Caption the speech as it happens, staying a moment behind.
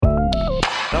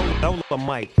Mic.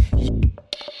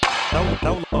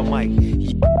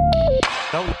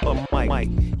 Mic.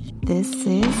 This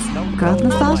is Growth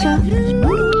Nostalgia.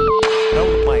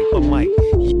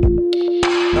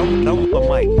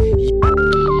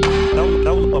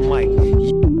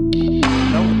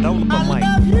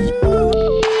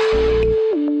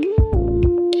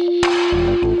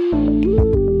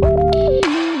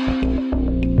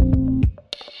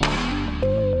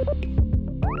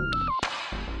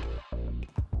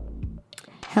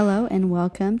 Hello and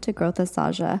welcome to Growth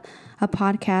Nostalgia, a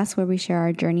podcast where we share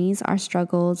our journeys, our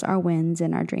struggles, our wins,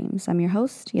 and our dreams. I'm your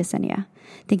host, Yesenia.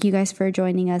 Thank you guys for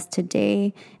joining us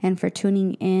today and for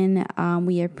tuning in.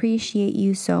 We appreciate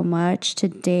you so much.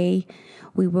 Today,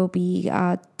 we will be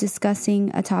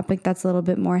discussing a topic that's a little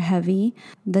bit more heavy.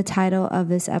 The title of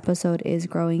this episode is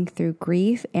Growing Through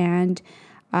Grief, and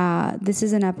this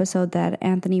is an episode that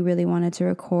Anthony really wanted to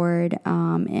record,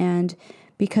 and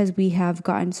because we have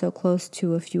gotten so close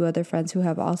to a few other friends who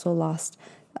have also lost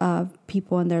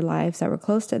people in their lives that were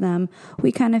close to them,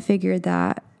 we kind of figured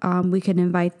that we could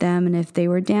invite them, and if they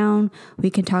were down, we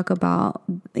can talk about,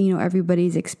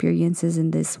 everybody's experiences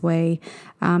in this way,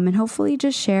 and hopefully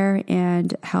just share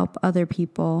and help other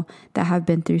people that have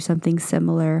been through something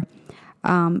similar.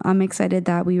 I'm excited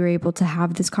that we were able to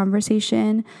have this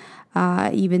conversation,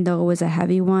 even though it was a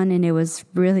heavy one, and it was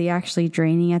really actually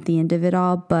draining at the end of it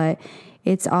all, but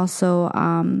it's also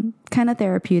kind of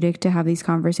therapeutic to have these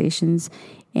conversations.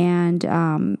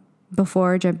 And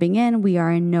before jumping in, we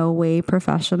are in no way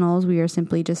professionals. We are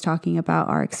simply just talking about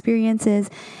our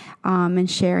experiences and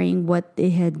sharing what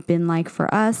it had been like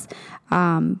for us.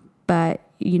 But,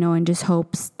 in just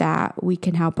hopes that we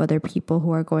can help other people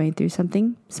who are going through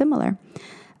something similar.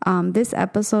 This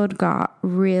episode got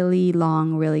really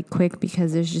long, really quick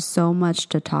because there's just so much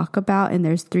to talk about, and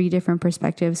there's 3 different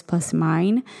perspectives plus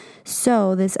mine.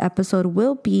 So this episode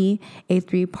will be a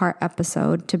 3-part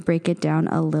episode to break it down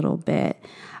a little bit.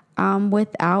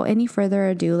 Without any further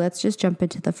ado, let's just jump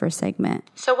into the first segment.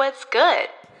 So what's good?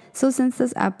 So since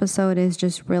this episode is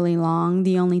just really long,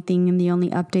 the only thing and the only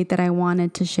update that I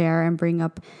wanted to share and bring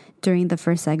up during the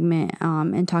first segment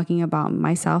and talking about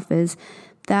myself is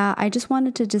that I just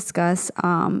wanted to discuss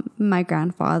my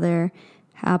grandfather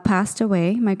passed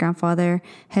away. My grandfather,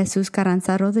 Jesus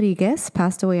Carranza Rodriguez,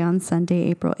 passed away on Sunday,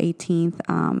 April 18th.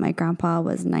 My grandpa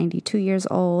was 92 years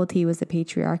old. He was the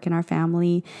patriarch in our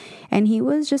family, and he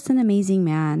was just an amazing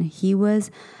man. He was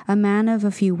a man of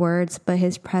a few words, but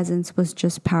his presence was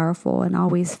just powerful and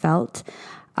always felt.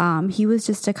 He was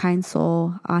just a kind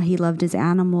soul. He loved his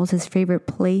animals. His favorite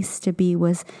place to be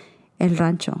was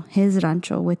his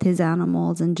rancho with his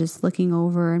animals, and just looking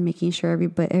over and making sure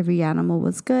every animal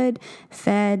was good,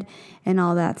 fed, and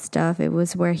all that stuff. It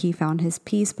was where he found his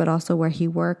peace, but also where he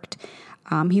worked.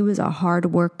 He was a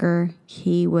hard worker.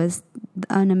 He was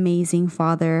an amazing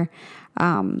father.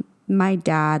 My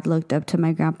dad looked up to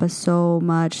my grandpa so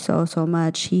much.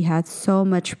 He had so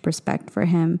much respect for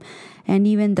him. And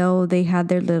even though they had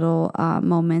their little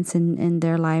moments in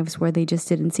their lives where they just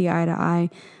didn't see eye to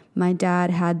eye, my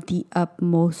dad had the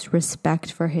utmost respect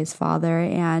for his father,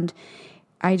 and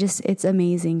it's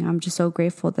amazing. I'm just so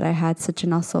grateful that I had such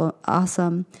an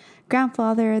awesome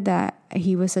grandfather, that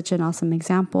he was such an awesome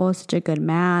example, such a good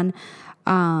man.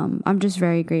 I'm just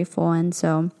very grateful, and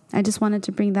so I just wanted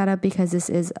to bring that up because this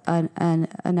is an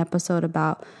episode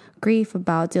about grief,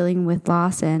 about dealing with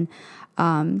loss, and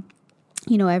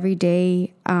every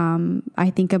day, I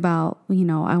think about,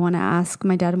 I want to ask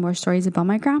my dad more stories about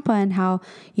my grandpa and how,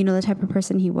 the type of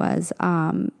person he was,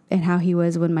 and how he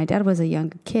was when my dad was a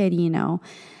young kid,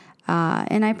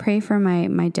 and I pray for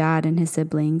my dad and his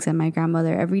siblings and my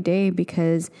grandmother every day,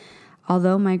 because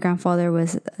although my grandfather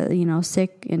was,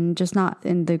 sick and just not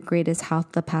in the greatest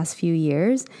health the past few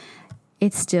years,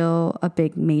 it's still a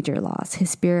big major loss. His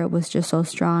spirit was just so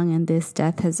strong, and this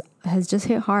death has just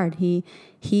hit hard. He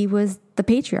was the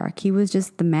patriarch. He was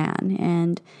just the man,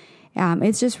 and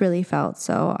it's just really felt.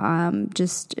 So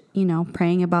just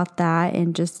praying about that,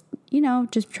 and just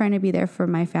trying to be there for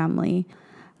my family.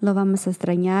 Lo vamos a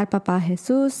extrañar, Papa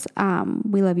Jesus.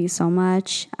 We love you so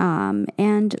much.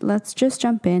 And let's just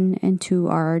jump into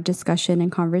our discussion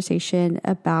and conversation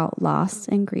about loss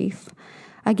and grief.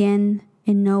 Again,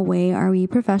 in no way are we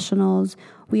professionals.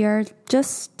 We are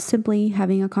just simply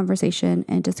having a conversation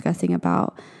and discussing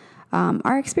about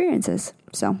our experiences.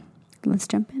 So let's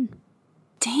jump in.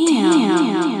 Damn.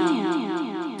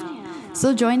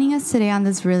 So joining us today on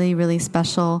this really, really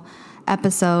special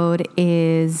episode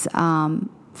is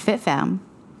Fit Fam.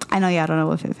 I know y'all don't know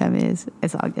what Fit Fam is.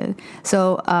 It's all good.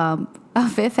 So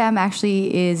Fit Fam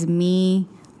actually is me,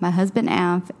 my husband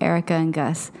Amph, Erica, and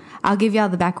Gus. I'll give y'all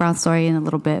the background story in a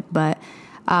little bit, but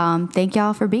thank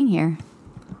y'all for being here.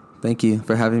 Thank you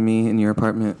for having me in your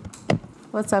apartment.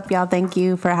 What's up, y'all? Thank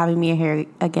you for having me here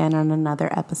again on another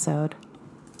episode.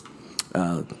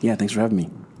 Yeah, thanks for having me.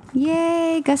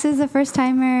 Yay, Gus is a first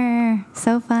timer.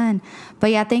 So fun.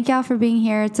 But yeah, thank y'all for being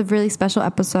here. It's a really special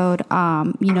episode.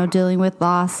 Dealing with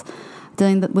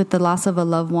the loss of a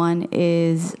loved one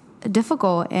is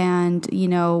difficult. And,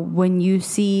 when you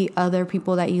see other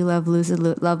people that you love lose a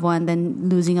loved one, then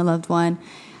losing a loved one,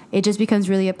 it just becomes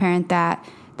really apparent that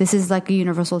this is like a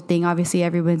universal thing. Obviously,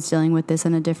 everyone's dealing with this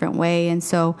in a different way. And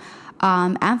so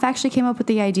Amph actually came up with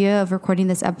the idea of recording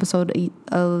this episode,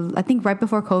 I think right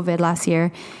before COVID last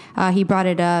year. He brought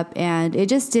it up, and it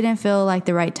just didn't feel like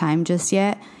the right time just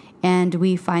yet. And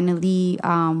we finally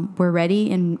were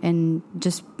ready and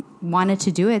just wanted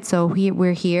to do it. So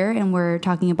we're here, and we're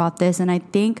talking about this. And I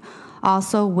think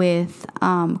also with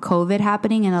COVID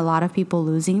happening and a lot of people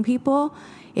losing people,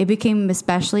 it became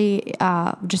especially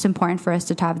just important for us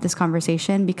to have this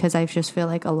conversation, because I just feel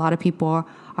like a lot of people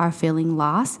are feeling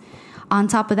loss. On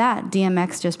top of that,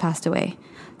 DMX just passed away.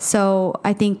 So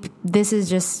I think this is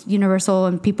just universal,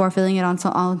 and people are feeling it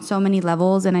on so many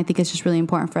levels. And I think it's just really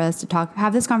important for us to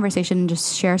have this conversation and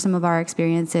just share some of our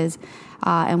experiences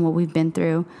and what we've been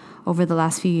through over the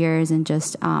last few years, and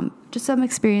just some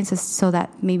experiences, so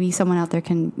that maybe someone out there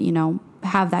can,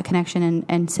 have that connection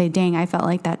and say, dang, I felt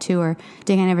like that too, or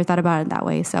dang, I never thought about it that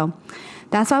way. So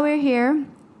that's why we're here.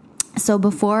 So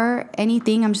before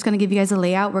anything, I'm just going to give you guys a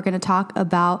layout. We're going to talk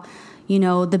about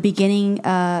the beginning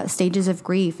stages of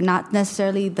grief, not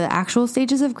necessarily the actual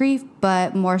stages of grief,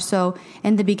 but more so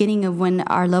in the beginning of when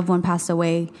our loved one passed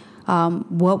away.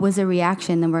 What was the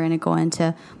reaction? Then we're going to go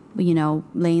into,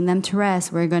 laying them to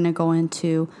rest. We're going to go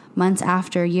into months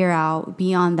after, year out,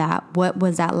 beyond that. What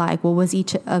was that like? What was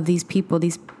each of these people,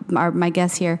 these are my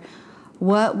guests here,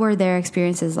 what were their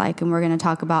experiences like? And we're going to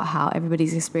talk about how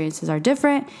everybody's experiences are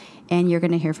different, and you're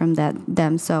going to hear from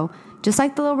them. So just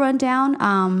like the little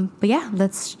rundown. But yeah,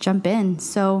 let's jump in.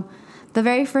 So the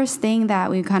very first thing that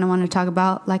we kind of want to talk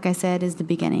about, like I said, is the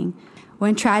beginning.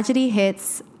 When tragedy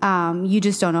hits, you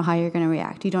just don't know how you're going to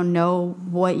react. You don't know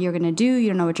what you're going to do. You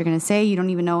don't know what you're going to say. You don't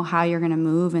even know how you're going to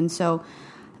move. And so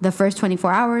the first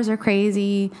 24 hours are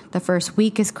crazy. The first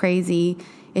week is crazy.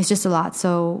 It's just a lot.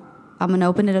 So I'm going to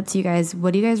open it up to you guys.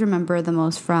 What do you guys remember the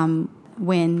most from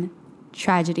when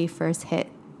tragedy first hit?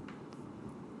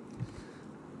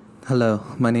 Hello,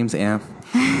 my name's Amph.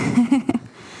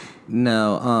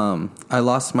 No, I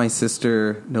lost my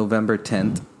sister November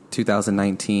 10th,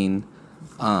 2019.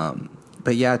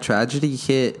 But yeah, tragedy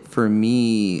hit for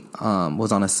me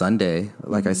was on a Sunday,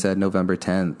 like I said, November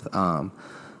 10th.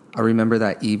 I remember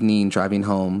that evening driving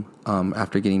home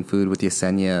after getting food with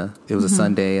Yesenia. It was a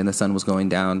Sunday, and the sun was going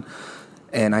down.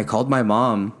 And I called my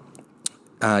mom,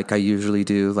 like I usually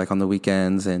do, like on the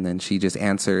weekends, and then she just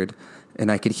answered. And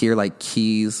I could hear like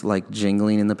keys like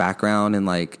jingling in the background, and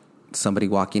like somebody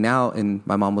walking out. And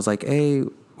my mom was like, "Hey,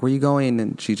 where you going?"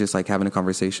 And she just like having a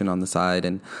conversation on the side.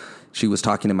 And she was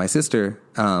talking to my sister.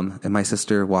 And my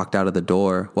sister walked out of the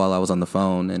door while I was on the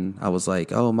phone. And I was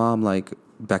like, "Oh, Mom, like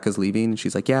Becca's leaving." And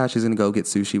she's like, "Yeah, she's going to go get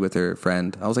sushi with her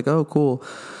friend." I was like, "Oh, cool."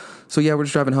 So yeah, we're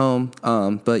just driving home.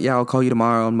 But yeah, I'll call you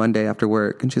tomorrow on Monday after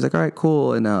work. And she's like, "All right,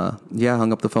 cool." And yeah, I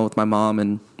hung up the phone with my mom,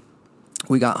 and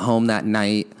we got home that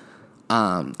night.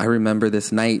 I remember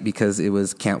this night because it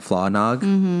was Camp Flawnog,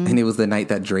 and it was the night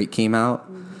that Drake came out.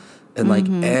 And like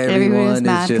everyone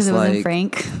is just like,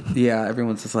 Frank. Yeah,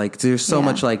 everyone's just like, there's so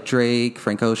much like Drake,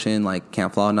 Frank Ocean, like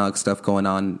Camp Flawnog stuff going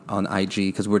on IG,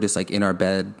 because we're just like in our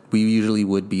bed. We usually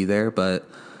would be there, but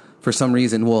for some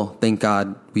reason, well, thank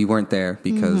God we weren't there,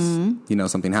 because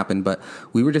something happened. But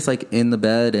we were just like in the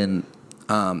bed, and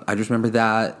I just remember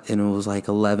that, and it was like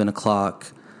 11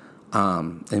 o'clock,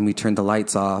 and we turned the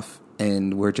lights off,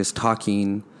 and we're just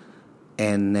talking.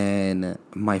 And then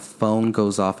my phone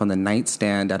goes off on the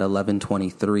nightstand at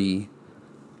 11:23,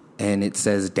 and it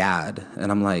says Dad.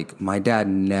 And I'm like, my dad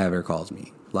never calls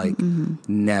me. Like,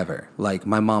 never. Like,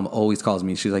 my mom always calls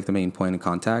me. She's like the main point of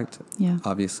contact,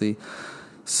 obviously.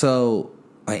 So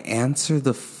I answer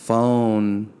the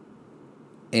phone,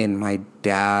 and my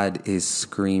dad is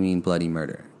screaming bloody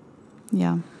murder.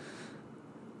 Yeah.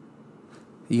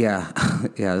 Yeah.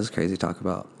 Yeah, this is crazy to talk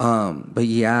about. But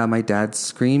yeah, my dad's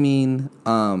screaming.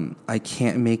 I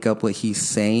can't make up what he's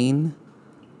saying.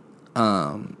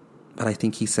 But I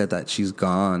think he said that she's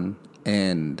gone.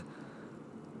 And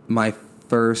my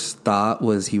first thought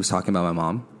was he was talking about my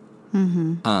mom.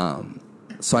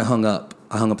 So I hung up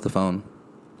the phone.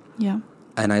 Yeah.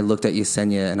 And I looked at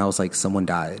Yesenia, and I was like, someone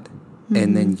died.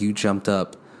 And then you jumped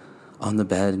up on the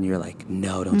bed, and you're like,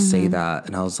 no, don't say that.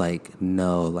 And I was like,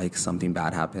 no, like something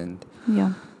bad happened.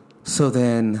 Yeah. So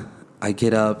then I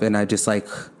get up and I just like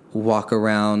walk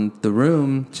around the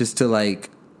room just to like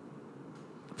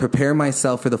prepare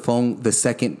myself for the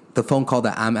phone call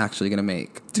that I'm actually going to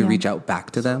make to reach out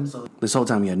back to them. So this whole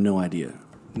time you had no idea.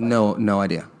 No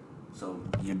idea. So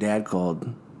your dad called,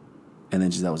 and then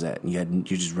that was that. You're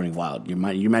just running wild. Your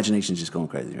imagination's just going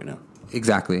crazy right now.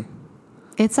 Exactly.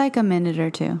 It's like a minute or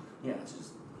two. Yeah, it's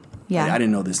just. Yeah. I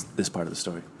didn't know this part of the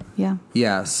story. Yeah.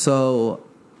 Yeah, so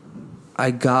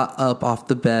I got up off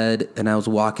the bed and I was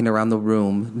walking around the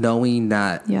room knowing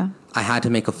that I had to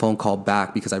make a phone call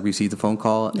back because I received a phone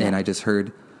call and I just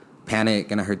heard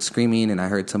panic and I heard screaming and I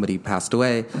heard somebody passed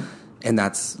away. And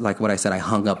that's like what I said. I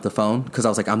hung up the phone because I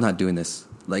was like, I'm not doing this.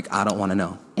 Like, I don't want to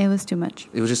know. It was too much.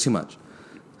 It was just too much.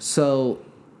 So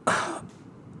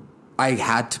I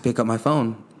had to pick up my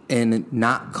phone and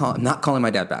not calling my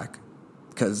dad back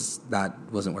because that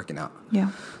wasn't working out.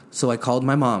 Yeah. So I called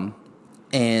my mom,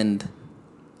 and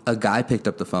a guy picked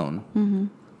up the phone,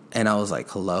 and I was like,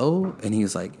 hello? And he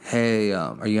was like, hey,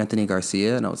 are you Anthony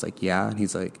Garcia? And I was like, yeah. And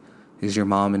he's like, is your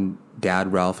mom and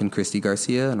dad Ralph and Christy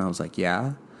Garcia? And I was like,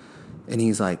 yeah. And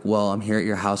he's like, well, I'm here at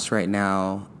your house right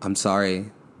now. I'm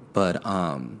sorry, but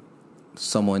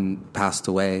someone passed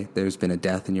away. There's been a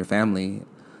death in your family.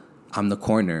 I'm the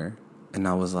coroner. And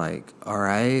I was like, all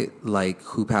right, like,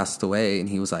 who passed away? And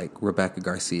he was like, Rebecca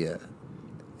Garcia.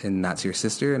 And that's your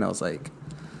sister? And I was like,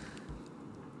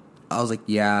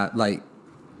 yeah, like,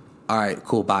 all right,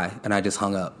 cool, bye. And I just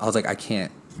hung up. I was like, I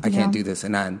can't do this.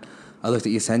 And then I looked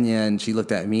at Yesenia, and she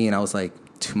looked at me, and I was like,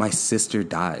 my sister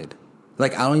died.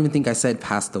 Like, I don't even think I said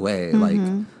passed away. Like,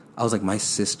 I was like, my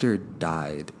sister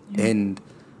died. Yeah. And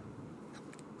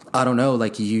I don't know,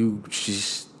 like, you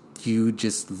just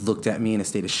looked at me in a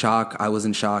state of shock. I was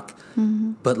in shock.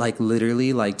 But, like,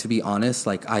 literally, like, to be honest,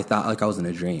 like, I thought, like, I was in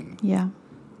a dream. Yeah.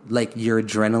 Like, your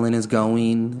adrenaline is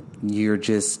going. You're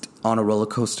just on a roller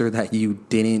coaster that you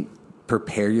didn't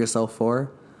prepare yourself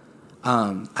for.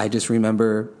 I just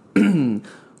remember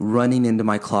running into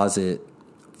my closet,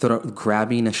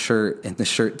 grabbing a shirt, and the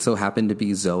shirt so happened to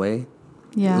be Zoe.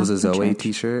 Yeah, it was a Zoe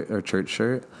t-shirt or church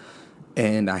shirt.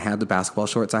 And I had the basketball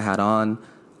shorts I had on.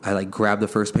 I, like, grabbed the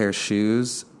first pair of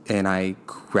shoes, and I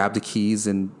grabbed the keys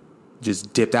and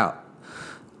just dipped out.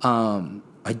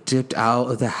 I dipped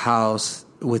out of the house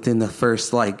within the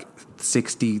first, like,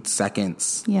 60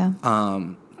 seconds. Yeah.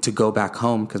 To go back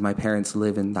home because my parents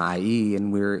live in the IE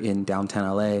and we're in downtown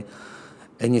LA.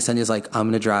 And Yesenia's like, I'm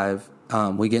going to drive.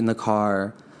 We get in the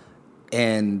car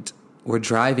and we're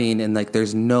driving, and, like,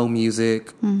 there's no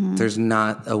music. There's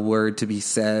not a word to be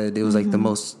said. It was like the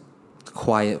most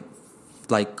quiet,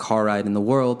 like, car ride in the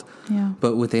world. Yeah.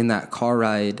 But within that car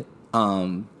ride,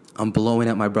 I'm blowing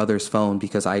up my brother's phone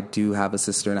because I do have a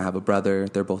sister and I have a brother.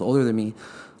 They're both older than me.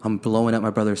 I'm blowing up my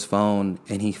brother's phone,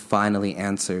 and he finally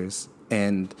answers.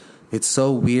 And it's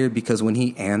so weird because when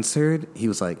he answered, he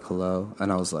was like, hello.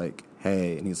 And I was like,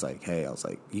 hey. And he's like, hey. I was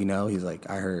like, you know? He's like,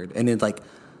 I heard. And it's like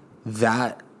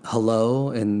that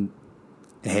hello and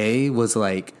hey was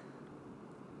like,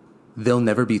 there'll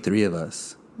never be three of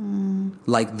us.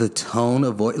 Like, the tone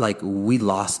of voice, like, we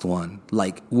lost one.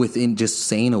 Like, within just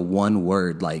saying a one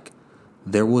word, like,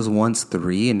 there was once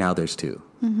three and now there's two.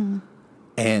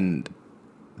 And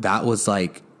that was,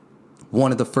 like,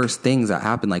 one of the first things that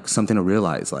happened, like, something to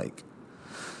realize, like.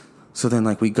 So then,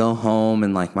 like, we go home,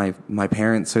 and, like, my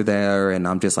parents are there, and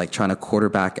I'm just, like, trying to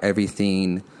quarterback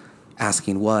everything,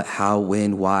 asking what, how,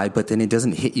 when, why, but then it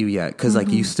doesn't hit you yet because, like,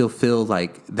 you still feel,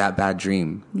 like, that bad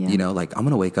dream, you know, like, I'm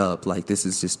going to wake up, like, this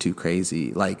is just too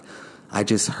crazy. Like, I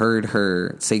just heard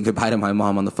her say goodbye to my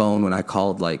mom on the phone when I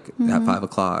called, like, at 5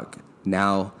 o'clock.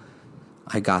 Now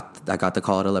I got the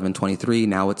call at 11:23.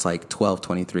 Now it's like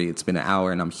 12:23. It's been an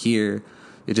hour and I'm here.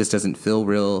 It just doesn't feel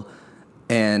real.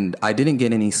 And I didn't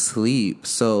get any sleep.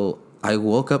 So I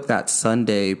woke up that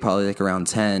Sunday probably like around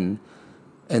 10.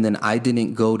 And then I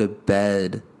didn't go to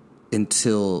bed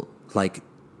until like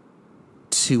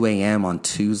 2 a.m. on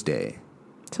Tuesday.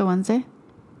 So Wednesday?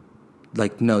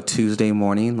 Like, no, Tuesday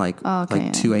morning. Like,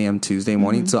 2 a.m. Tuesday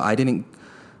morning. So I didn't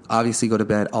obviously go to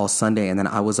bed all Sunday, and then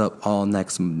I was up all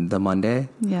the Monday.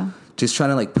 Yeah. Just trying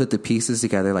to, like, put the pieces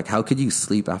together. Like, how could you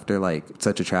sleep after, like,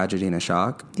 such a tragedy and a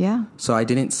shock? Yeah. So I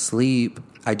didn't sleep.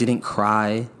 I didn't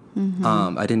cry.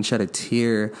 I didn't shed a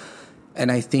tear.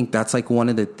 And I think that's, like, one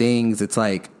of the things. It's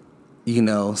like, you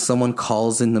know, someone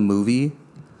calls in the movie,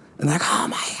 and they're like, oh,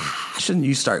 my gosh. And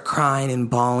you start crying and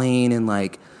bawling and,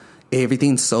 like,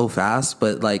 everything's so fast,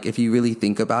 but like if you really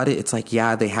think about it, it's like,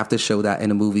 yeah, they have to show that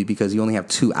in a movie because you only have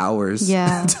 2 hours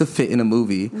to fit in a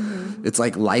movie. Mm-hmm. It's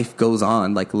like life goes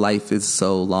on. Like life is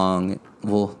so long.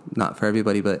 Well, not for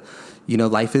everybody, but you know,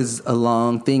 life is a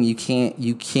long thing.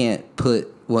 You can't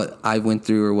put what I went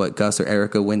through or what Gus or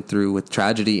Erica went through with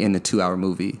tragedy in a 2-hour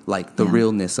movie, like the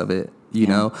realness of it, you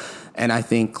know? And I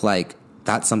think like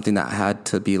that's something that I had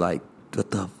to be like,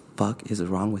 what the fuck is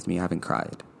wrong with me? I haven't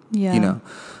cried, you know?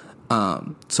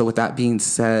 So with that being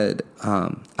said,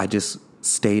 I just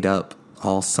stayed up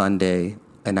all Sunday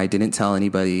and I didn't tell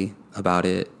anybody about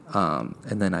it.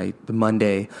 And then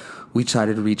Monday, we tried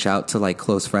to reach out to like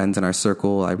close friends in our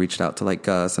circle. I reached out to like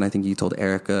Gus, and I think you told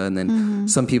Erica, and then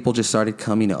some people just started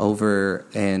coming over.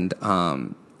 And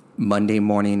Monday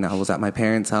morning, I was at my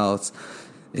parents' house.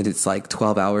 And it's like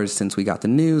 12 hours since we got the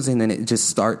news, and then it just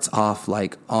starts off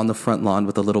like on the front lawn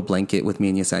with a little blanket with me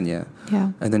and Yesenia.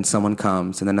 Yeah. And then someone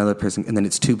comes, and another person, and then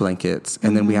it's 2 blankets,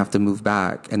 and then we have to move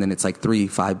back, and then it's like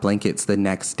 3-5 blankets the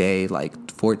next day,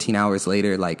 like 14 hours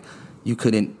later. Like you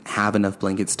couldn't have enough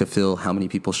blankets to fill how many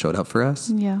people showed up for us.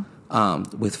 Yeah.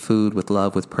 With food, with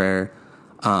love, with prayer.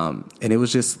 And it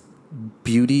was just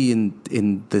beauty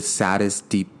in the saddest,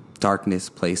 deep darkness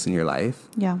place in your life.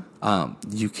 Yeah.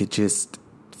 You could just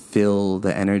feel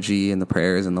the energy and the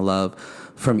prayers and the love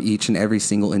from each and every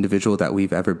single individual that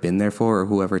we've ever been there for, or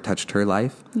whoever touched her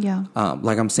life. Yeah.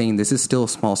 Like I'm saying, this is still a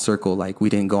small circle. Like we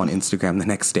didn't go on Instagram the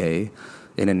next day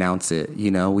and announce it. You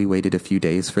know, we waited a few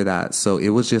days for that. So it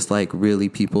was just like really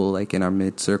people like in our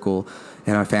mid circle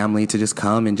and our family to just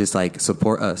come and just like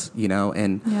support us, you know?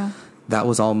 And that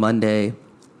was all Monday.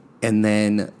 And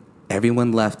then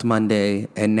everyone left Monday.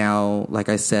 And now, like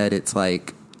I said, it's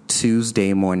like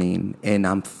Tuesday morning, and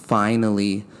I'm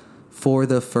finally, for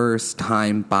the first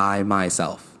time, by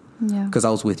myself. Yeah. Because I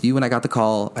was with you when I got the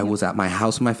call. I was at my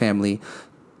house with my family.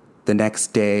 The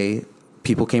next day,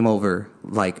 people came over,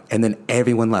 like, and then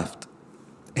everyone left.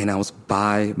 And I was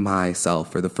by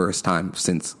myself for the first time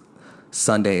since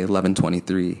Sunday,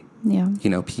 11:23, you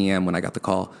know, p.m. when I got the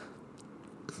call.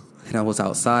 And I was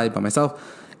outside by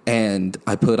myself. And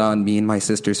I put on me and my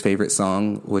sister's favorite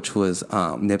song, which was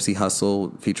Nipsey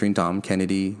Hussle featuring Dom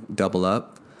Kennedy, Double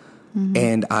Up. Mm-hmm.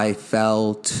 And I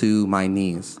fell to my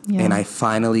knees. Yeah. And I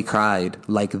finally cried,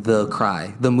 like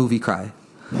the movie cry.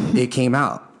 It came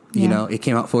out, you know, it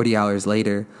came out 40 hours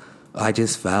later. I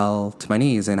just fell to my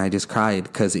knees and I just cried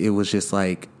because it was just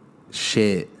like,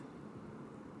 shit.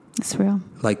 It's real.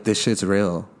 Like, this shit's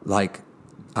real. Like,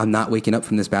 I'm not waking up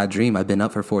from this bad dream. I've been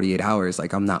up for 48 hours.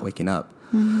 Like, I'm not waking up.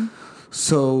 Mm-hmm.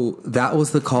 So that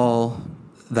was the call.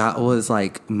 That was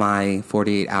like my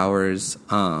 48 hours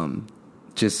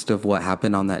just of what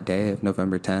happened on that day of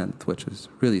November 10th, which was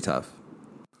really tough.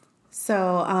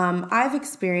 So I've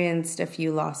experienced a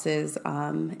few losses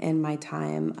in my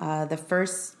time. The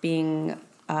first being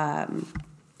my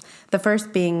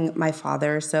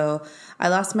father. So I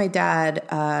lost my dad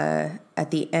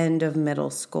at the end of middle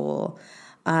school.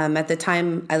 At the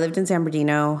time, I lived in San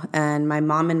Bernardino, and my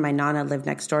mom and my nana lived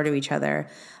next door to each other.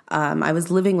 I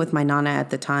was living with my nana at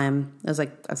the time. I was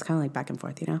kind of like back and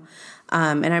forth, you know?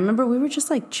 And I remember we were just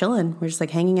like chilling. We were just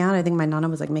like hanging out. I think my nana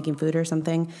was like making food or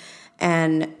something.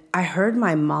 And I heard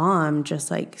my mom just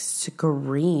like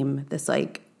scream this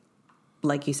like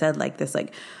you said, like this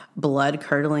like blood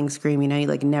curdling scream, you know, you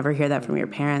like never hear that from your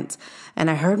parents. And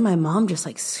I heard my mom just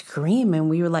like scream, and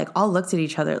we were like all looked at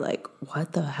each other like,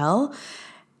 what the hell?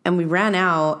 And we ran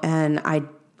out, and I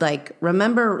like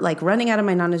remember like running out of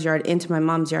my nana's yard into my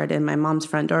mom's yard, and my mom's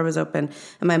front door was open,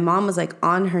 and my mom was like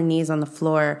on her knees on the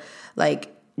floor,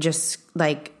 like just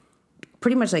like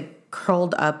pretty much like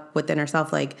curled up within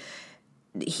herself, like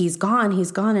he's gone.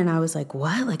 And I was like,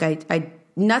 what? Like I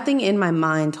nothing in my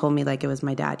mind told me like it was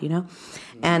my dad, you know?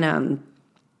 And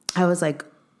I was like,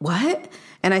 what?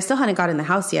 And I still hadn't got in the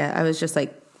house yet. I was just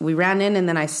like, we ran in, and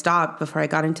then I stopped before I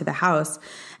got into the house.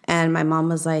 And my mom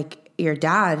was like, your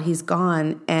dad, he's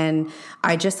gone. And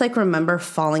I just like remember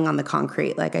falling on the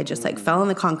concrete. Like I just like fell on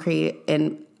the concrete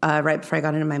and right before I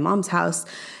got into my mom's house.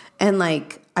 And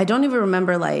like, I don't even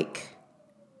remember like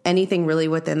anything really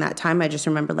within that time. I just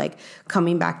remember like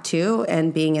coming back to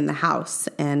and being in the house.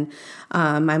 And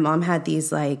my mom had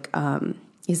these like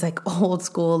old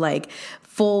school, like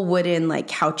full wooden like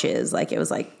couches. Like it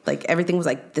was like everything was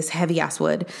like this heavy ass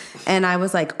wood. And I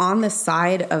was like on the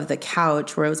side of the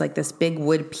couch where it was like this big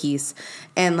wood piece.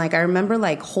 And like I remember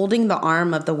like holding the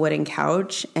arm of the wooden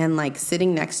couch and like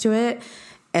sitting next to it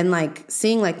and like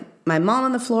seeing like my mom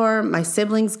on the floor, my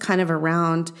siblings kind of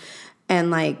around,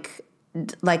 and like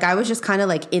like I was just kind of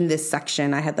like in this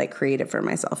section I had like created for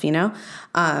myself, you know?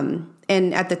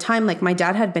 And at the time, like my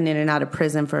dad had been in and out of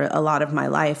prison for a lot of my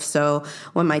life. So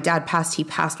when my dad passed, he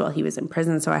passed while he was in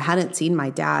prison. So I hadn't seen my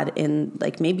dad in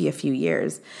like maybe a few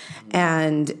years.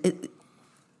 And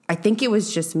I think it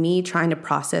was just me trying to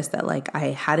process that like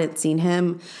I hadn't seen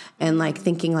him and like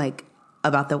thinking like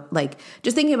about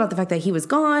just thinking about the fact that he was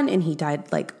gone and he died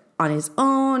like on his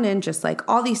own and just like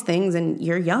all these things. And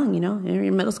you're young, you know, you're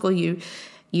in middle school, you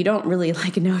don't really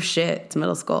like know shit. It's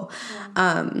middle school.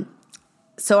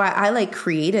 So I like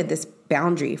created this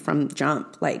boundary from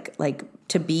jump, like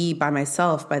to be by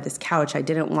myself by this couch. I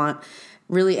didn't want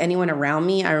really anyone around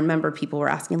me. I remember people were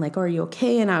asking like, oh, are you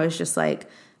okay? And I was just like,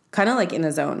 kind of like in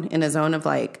a zone of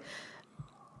like,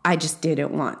 I just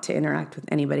didn't want to interact with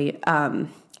anybody. And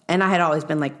I had always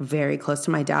been like very close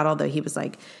to my dad, although he was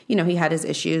like, you know, he had his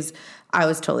issues. I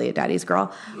was totally a daddy's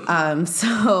girl.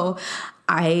 So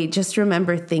I just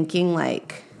remember thinking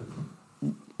like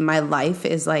my life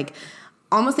is like,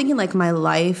 almost thinking like my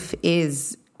life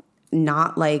is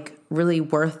not like really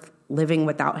worth living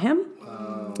without him.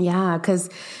 Wow. Yeah. 'Cause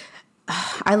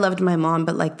I loved my mom,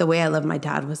 but like the way I loved my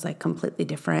dad was like completely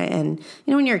different. And,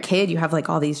 you know, when you're a kid, you have like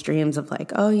all these dreams of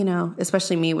like, oh, you know,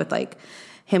 especially me with like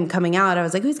him coming out, I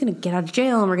was like, oh, he's going to get out of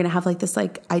jail and we're going to have like this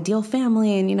like ideal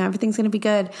family and, you know, everything's going to be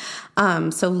good.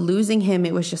 So losing him,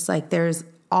 it was just like, there's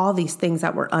all these things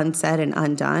that were unsaid and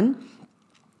undone.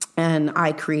 And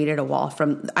I created a wall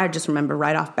I just remember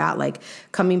right off bat, like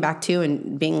coming back to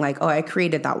and being like, oh, I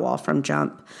created that wall from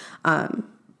jump.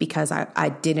 Because I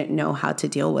didn't know how to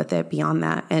deal with it beyond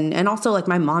that. And also like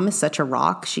my mom is such a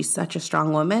rock. She's such a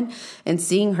strong woman. And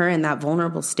seeing her in that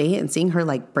vulnerable state and seeing her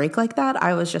like break like that,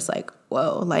 I was just like,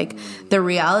 whoa, like the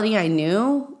reality I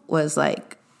knew was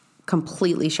like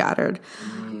completely shattered.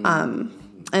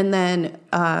 And then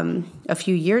a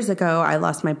few years ago, I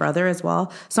lost my brother as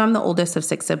well. So I'm the oldest of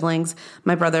 6 siblings.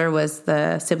 My brother was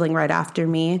the sibling right after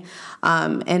me.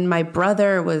 And my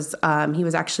brother was, he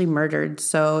was actually murdered.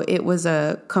 So it was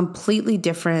a completely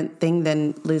different thing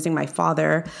than losing my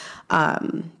father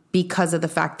because of the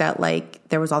fact that like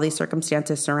there was all these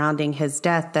circumstances surrounding his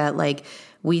death that like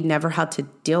we never had to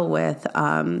deal with.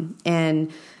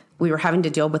 And we were having to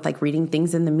deal with like reading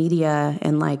things in the media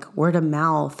and like word of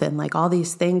mouth and like all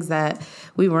these things that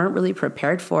we weren't really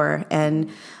prepared for.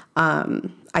 And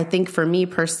I think for me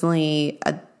personally,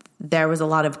 there was a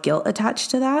lot of guilt attached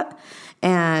to that.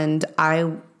 And I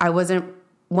don't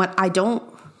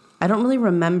really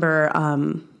remember.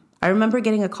 I remember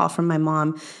getting a call from my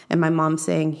mom and my mom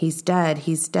saying, he's dead.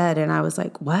 And I was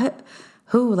like, what?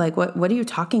 Who? Like, what are you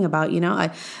talking about? You know, I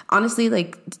honestly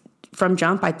like from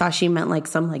jump, I thought she meant like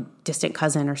some like distant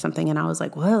cousin or something. And I was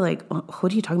like, what? Like,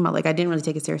 what are you talking about? Like, I didn't really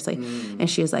take it seriously. And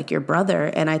she was like, your brother.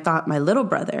 And I thought my little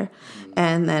brother.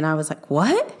 And then I was like,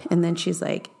 what? And then she's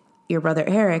like, your brother,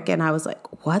 Eric. And I was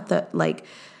like, what the, like,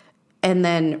 and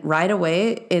then right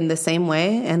away in the same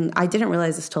way. And I didn't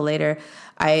realize this till later.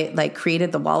 I like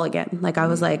created the wall again. Like I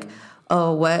was like,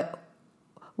 oh, what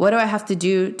do I have to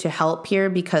do to help here?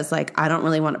 Because like, I don't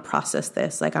really want to process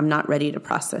this. Like, I'm not ready to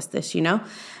process this, you know?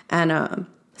 And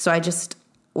so I just,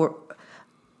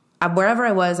 wherever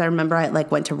I was, I remember I like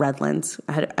went to Redlands.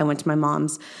 I went to my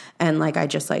mom's and like, I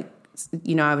just like,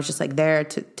 you know, I was just like there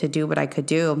to do what I could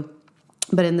do.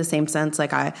 But in the same sense,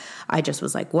 like I just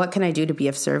was like, what can I do to be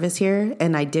of service here?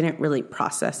 And I didn't really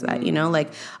process that, you know,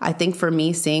 like I think for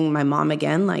me, seeing my mom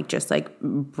again, like just like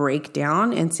break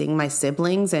down and seeing my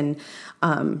siblings and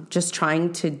just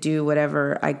trying to do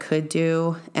whatever I could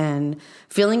do and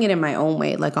feeling it in my own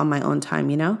way, like on my own time,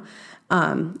 you know?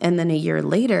 And then a year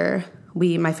later,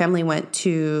 my family went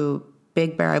to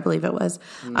Big Bear, I believe it was.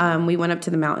 We went up to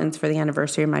the mountains for the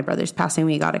anniversary of my brother's passing.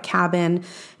 We got a cabin.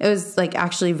 It was like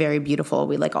actually very beautiful.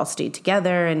 We like all stayed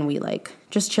together and we like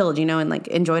just chilled, you know, and like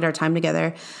enjoyed our time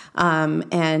together.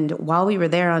 And while we were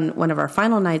there on one of our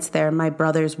final nights there, my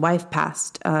brother's wife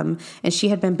passed. And she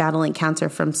had been battling cancer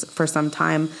for some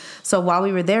time. So while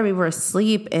we were there, we were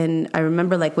asleep. And I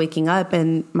remember like waking up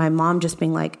and my mom just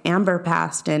being like, Amber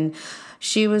passed. And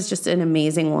she was just an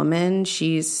amazing woman.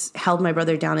 She's held my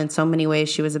brother down in so many ways.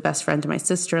 She was a best friend to my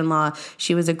sister-in-law.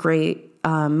 She was a great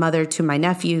mother to my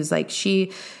nephews. Like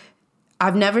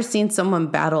I've never seen someone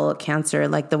battle cancer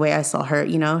like the way I saw her.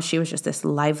 You know, she was just this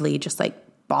lively, just like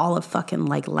ball of fucking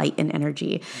like light and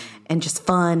energy and just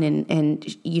fun.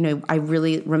 And, you know, I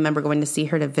really remember going to see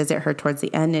her to visit her towards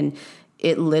the end and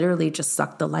it literally just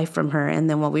sucked the life from her. And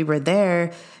then while we were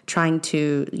there trying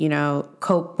to, you know,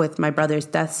 cope with my brother's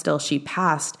death still, she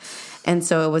passed. And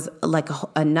so it was like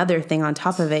another thing on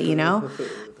top of it, you know?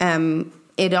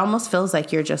 It almost feels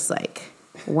like you're just like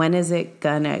when is it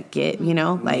gonna get,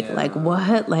 like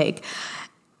what? Like,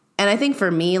 and I think for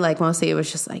me, like mostly it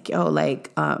was just like, yo,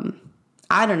 like,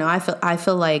 I don't know. I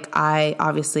feel like I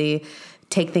obviously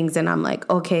take things and I'm like,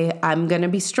 okay, I'm going to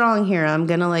be strong here. I'm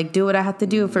going to like do what I have to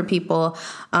do for people.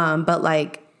 But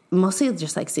like mostly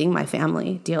just like seeing my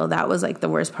family deal. That was like the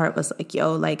worst part was like,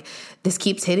 yo, like this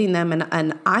keeps hitting them.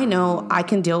 And I know I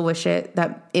can deal with shit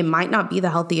that it might not be the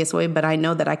healthiest way, but I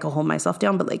know that I can hold myself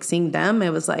down. But like seeing them, it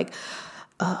was like,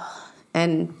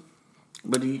 and.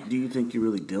 But do you think you're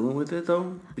really dealing with it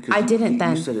though? Because I didn't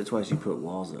then. You said it twice. You put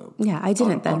walls up. Yeah, I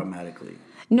didn't then. Automatically.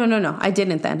 No. I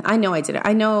didn't then. I know I did it.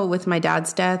 I know with my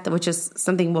dad's death, which is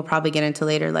something we'll probably get into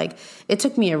later, like it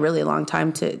took me a really long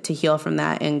time to heal from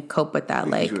that and cope with that.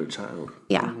 Like you were a child.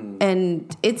 Yeah. Mm-hmm.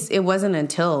 And it wasn't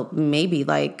until maybe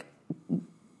like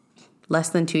less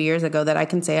than 2 years ago that I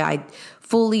can say I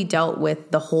fully dealt with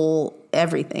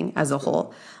everything as a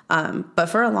whole. But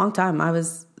for a long time I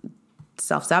was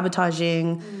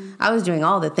self-sabotaging. I was doing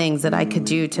all the things that I could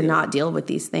do to not deal with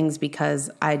these things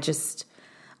because I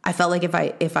felt like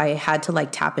if I had to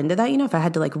like tap into that, if I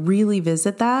had to like really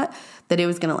visit that it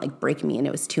was going to like break me and it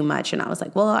was too much. And I was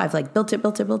like, well, I've like built it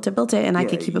and I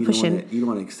could keep it pushing. You don't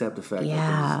want to accept the fact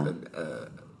that there's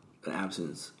an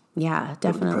absence. Yeah,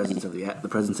 definitely. The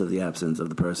presence of the absence of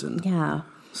the person. Yeah.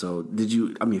 So if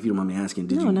you don't mind me asking,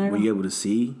 were you able to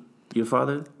see your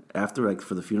father after, like,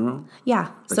 for the funeral?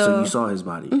 Yeah. So you saw his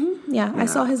body? Mm-hmm, yeah, I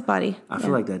saw his body. I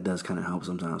feel like that does kind of help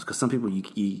sometimes because some people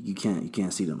you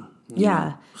can't see them.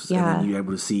 Yeah. Yeah. And then you're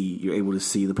able to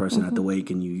see the person at the wake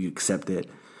and you accept it.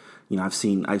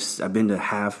 I've been to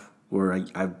half where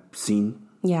I've seen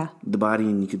the body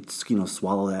and you could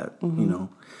swallow that, and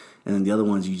then the other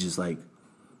ones you just like.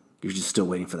 You're just still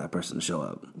waiting for that person to show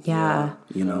up. Yeah.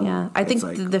 Yeah. I think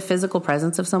the physical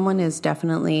presence of someone is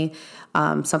definitely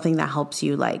something that helps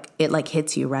you, like, it like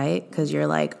hits you, right? Because you're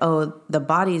like, oh, the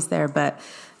body's there, but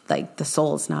like the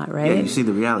soul's not, right? Yeah, you see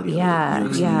the reality of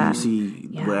it. You see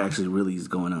Yeah. what actually really is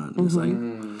going on. It's like,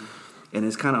 and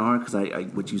it's kind of hard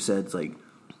because what you said is like,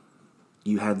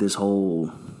 you had this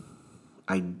whole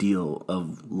ideal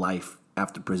of life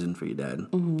after prison for your dad,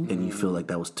 and you feel like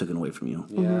that was taken away from you.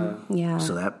 Yeah.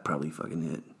 So that probably fucking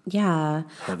hit. Yeah.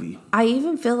 Heavy. I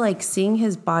even feel like seeing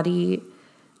his body,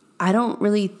 I don't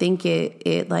really think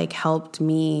it like helped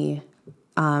me,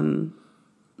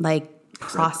 like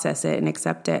process it and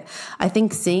accept it. I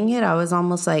think seeing it, I was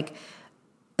almost like,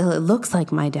 it looks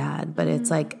like my dad, but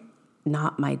it's like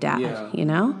not my dad,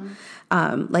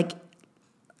 like,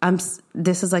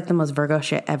 this is like the most Virgo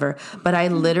shit ever, but I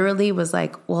literally was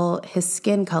like, well, his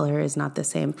skin color is not the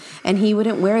same and he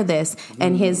wouldn't wear this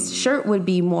and his shirt would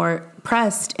be more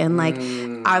pressed. And like,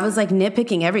 I was like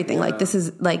nitpicking everything. Like, this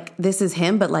is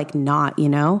him, but like not,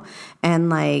 and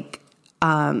like,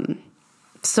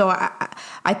 so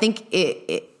I think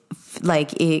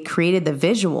it created the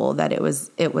visual that it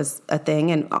was a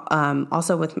thing. And,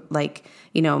 also with like,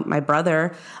 my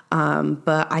brother,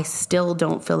 but I still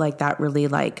don't feel like that really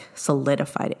like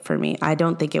solidified it for me. I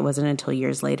don't think it wasn't until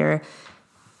years later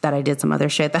that I did some other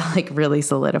shit that like really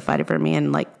solidified it for me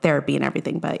and like therapy and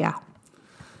everything. But yeah.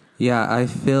 Yeah. I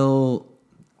feel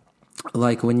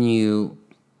like when you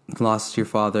lost your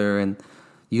father and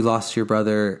you lost your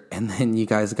brother and then you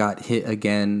guys got hit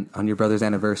again on your brother's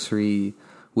anniversary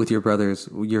with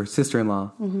your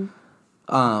sister-in-law.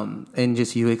 And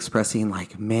just you expressing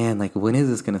like, man, like when is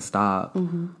this going to stop?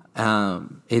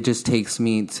 It just takes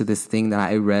me to this thing that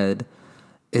I read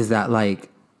is that like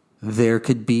there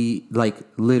could be like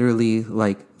literally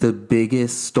like the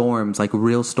biggest storms, like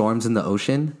real storms in the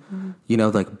ocean,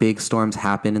 like big storms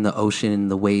happen in the ocean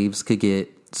and the waves could get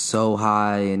so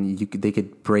high and they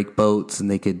could break boats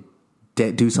and they could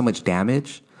do so much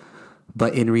damage.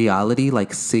 But in reality,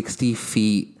 like 60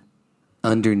 feet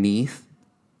underneath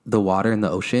the water in the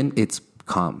ocean, it's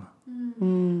calm.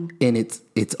 And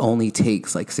it's only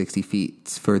takes like 60 feet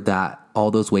for all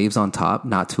those waves on top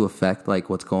not to affect like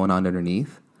what's going on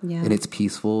underneath. Yeah. And it's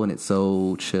peaceful and it's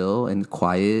so chill and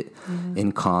quiet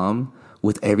and calm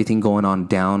with everything going on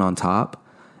down on top.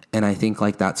 And I think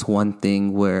like that's one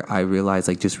thing where I realized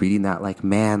like just reading that, like,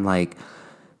 man, like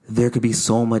there could be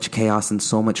so much chaos and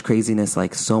so much craziness,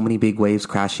 like so many big waves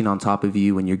crashing on top of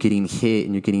you and you're getting hit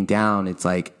and you're getting down. It's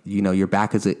like, your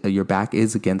back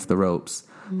is against the ropes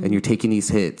and you're taking these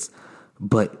hits,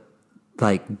 but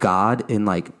like God and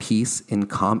like peace and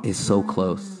calm is so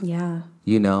close. Yeah.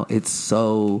 It's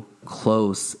so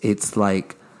close. It's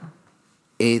like,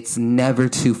 it's never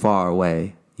too far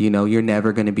away. You're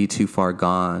never going to be too far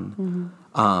gone.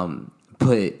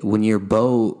 But when your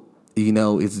boat,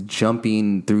 is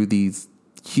jumping through these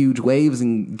huge waves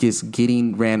and just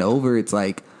getting ran over, it's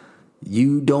like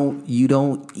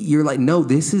you're like, no,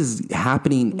 this is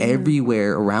happening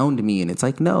everywhere around me. And it's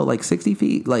like, no, like 60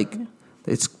 feet, like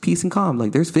it's peace and calm.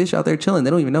 Like there's fish out there chilling. They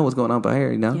don't even know what's going on by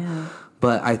here, you know? Yeah.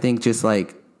 But I think just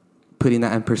like putting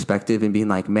that in perspective and being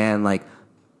like, man, like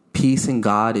peace and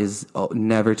God is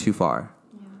never too far.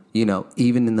 You know,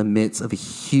 even in the midst of a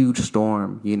huge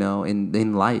storm, you know,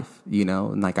 in life, you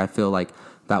know, and like I feel like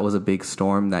that was a big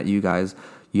storm that you guys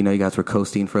were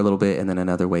coasting for a little bit and then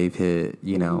another wave hit,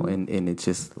 you know, and it's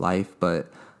just life. But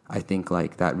I think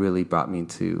like that really brought me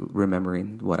to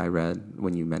remembering what I read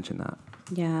when you mentioned that.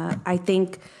 Yeah, I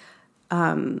think,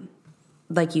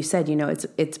 like you said, you know,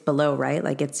 it's below, right?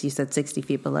 Like you said 60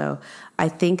 feet below. I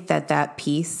think that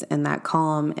peace and that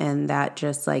calm and that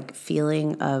just like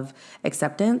feeling of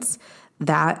acceptance,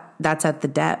 that's at the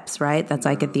depths, right? That's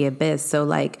like at the abyss. So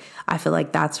like, I feel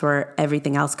like that's where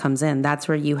everything else comes in. That's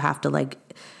where you have to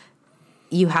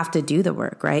do the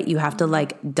work, right? You have to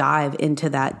like dive into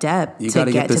that depth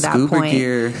to get to that point.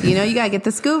 Gear. You know, you gotta get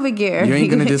the scuba gear. You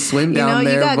ain't gonna just swim down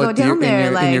there. You gotta go down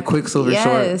there in your Quicksilver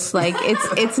shorts. Like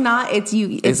it's not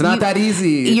that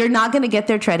easy. You're not gonna get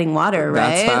there treading water,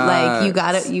 right? That's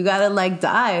like you gotta like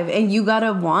dive, and you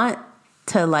gotta want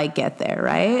to like get there,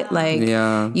 right? Like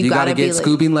you gotta get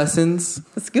scuba lessons.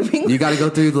 You gotta go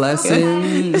through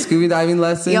lessons, scuba diving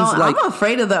lessons. Yo, like, I'm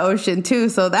afraid of the ocean too,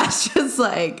 so that's just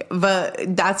like,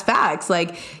 but that's facts.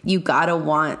 Like you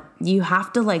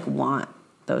have to like want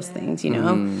those things, you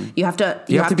know. You have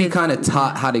to be kind of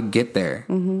taught how to get there.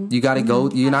 You gotta go.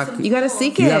 You gotta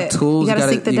seek it. You have tools. You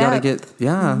gotta seek the depth.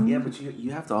 Yeah, but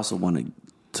you have to also want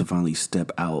to finally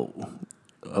step out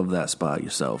of that spot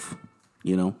yourself,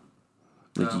 you know.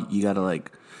 Like you gotta like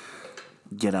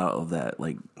get out of that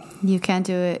like you can't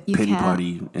do it. You pity can't.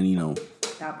 party, and you know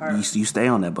you stay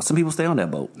on that boat. Some people stay on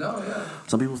that boat. No, yeah.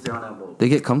 Some people stay on that boat. They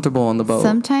get comfortable on the boat.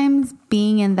 Sometimes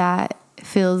being in that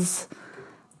feels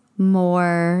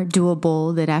more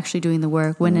doable than actually doing the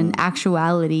work. When in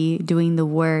actuality, doing the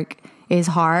work is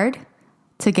hard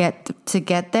to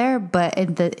get there, but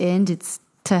in the end, it's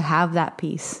to have that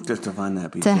peace. Just to find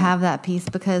that peace. Have that peace,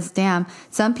 because damn,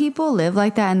 some people live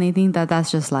like that and they think that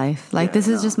that's just life. Like this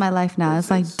is just my life now.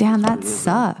 It's like, damn, that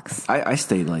sucks. I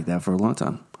stayed like that for a long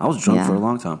time. I was drunk for a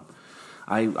long time.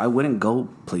 I wouldn't go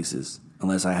places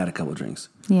unless I had a couple drinks.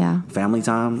 Yeah. Family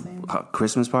time,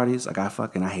 Christmas parties, like I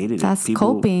hated it. That's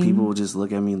coping. People would just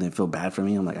look at me and they feel bad for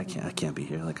me. I'm like, I can't be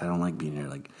here. Like I don't like being here.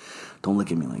 Like don't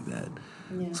look at me like that.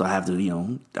 Yeah. So I have to, you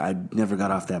know, I never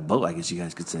got off that boat, I guess you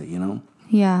guys could say, you know?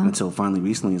 Yeah. Until finally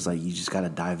recently, it's like you just got to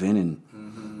dive in and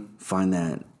find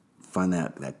that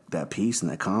peace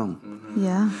and that calm.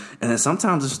 Yeah. And then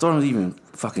sometimes the storm is even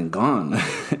fucking gone.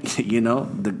 You know,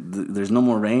 there's no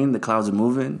more rain. The clouds are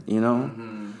moving. You know.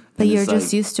 But you're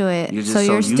just used to it. So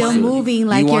you're still moving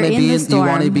like you're in the storm.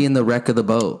 You want to be in the wreck of the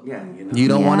boat. Yeah. You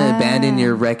don't want to abandon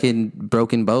your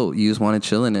broken boat. You just want to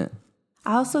chill in it.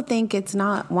 I also think it's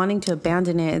not wanting to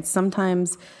abandon it. It's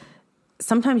sometimes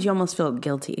you almost feel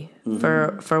guilty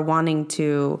for wanting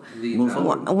to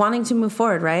move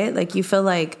forward, right? Like you feel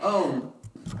like,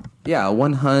 yeah,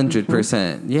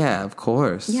 100%. Yeah, of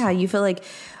course. Yeah, you feel like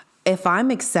if I'm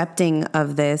accepting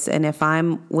of this and if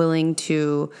I'm willing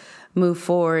to move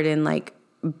forward and like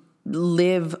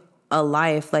live a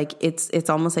life, like it's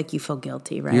almost like you feel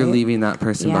guilty, right? You're leaving that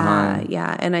person behind.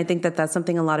 Yeah, and I think that's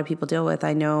something a lot of people deal with.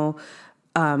 I know.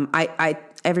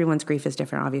 Everyone's grief is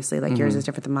different, obviously. Like yours is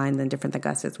different than mine, than different than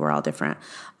Gus's. We're all different.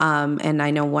 And I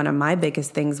know one of my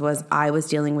biggest things was I was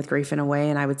dealing with grief in a way,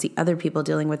 and I would see other people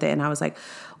dealing with it, and I was like,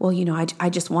 well, you know, I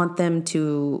just want them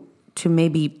to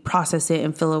maybe process it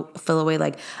and feel away.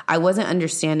 Like I wasn't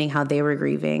understanding how they were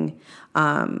grieving.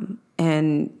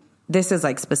 And this is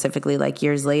like specifically like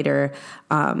years later,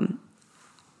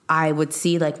 I would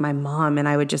see like my mom and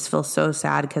I would just feel so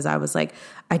sad because I was like,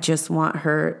 I just want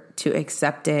her to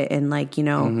accept it and like, you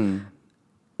know,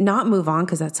 not move on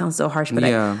because that sounds so harsh, but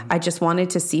I just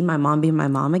wanted to see my mom be my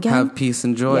mom again. Have peace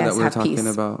and joy that we're talking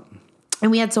about. And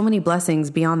we had so many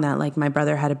blessings beyond that. Like my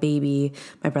brother had a baby,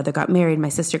 my brother got married, my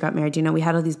sister got married. You know, we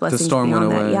had all these blessings. The storm beyond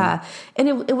went that. away. Yeah. And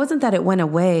it wasn't that it went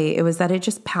away. It was that it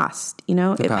just passed, you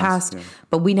know, it passed,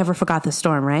 but we never forgot the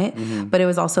storm. Right. But it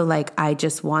was also like, I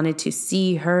just wanted to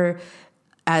see her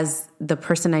as the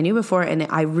person I knew before. And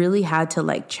I really had to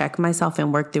like check myself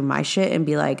and work through my shit and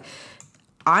be like,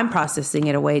 I'm processing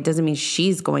it away. It doesn't mean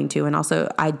she's going to. And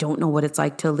also I don't know what it's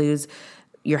like to lose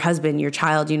your husband, your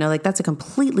child, you know, like that's a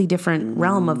completely different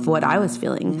realm of what I was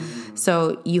feeling.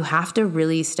 So you have to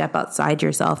really step outside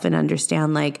yourself and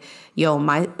understand like, yo,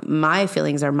 my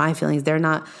feelings are my feelings. They're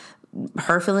not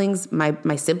her feelings,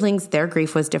 my siblings, their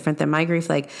grief was different than my grief.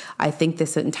 Like, I think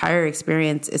this entire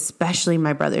experience, especially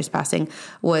my brother's passing,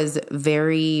 was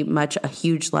very much a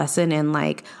huge lesson in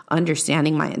like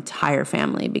understanding my entire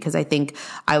family, because I think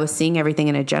I was seeing everything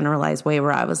in a generalized way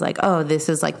where I was like, oh, this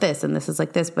is like this and this is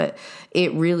like this. But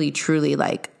it really, truly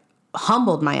like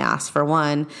humbled my ass, for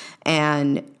one,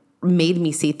 and made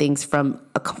me see things from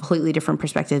a completely different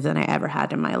perspective than I ever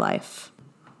had in my life.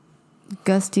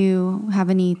 Gus, do you have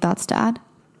any thoughts to add?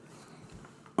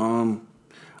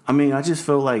 I mean, I just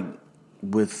feel like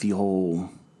with the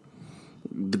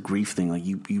grief thing, like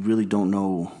you really don't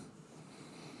know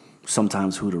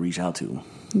sometimes who to reach out to.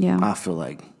 Yeah. I feel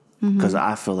like, because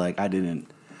I feel like I didn't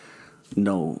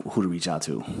know who to reach out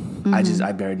to.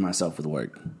 I buried myself with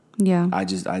work. Yeah.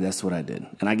 That's what I did.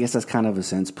 And I guess that's kind of a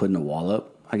sense putting a wall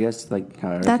up, I guess, like how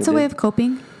Erica That's a did. way of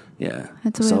coping. Yeah.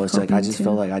 That's a way so of it's like, coping I just too.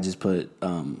 felt like I just put,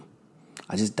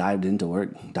 I just dived into work,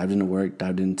 dived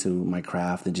into my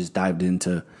craft, and just dived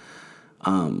into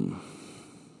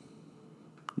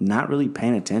not really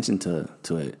paying attention to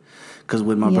it. Because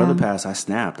when my brother passed, I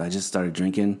snapped. I just started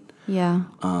drinking. Yeah.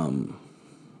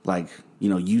 Like,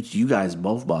 you guys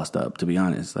both bossed up, to be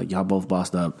honest. Like, y'all both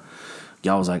bossed up.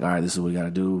 Y'all was like, all right, this is what we got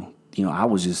to do. I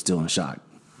was just still in shock.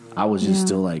 I was just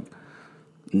still like,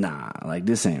 nah, like,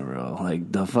 this ain't real.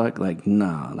 Like, the fuck? Like,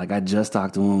 nah. Like, I just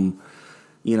talked to him.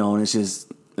 And it's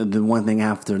just the one thing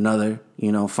after another,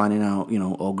 finding out,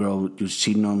 old girl was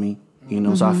cheating on me,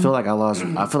 so I feel like I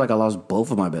lost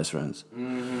both of my best friends.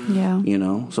 Yeah.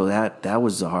 So that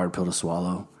was a hard pill to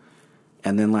swallow.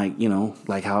 And then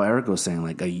like how Eric was saying,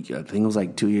 like, I think it was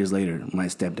like 2 years later, my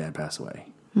stepdad passed away.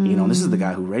 This is the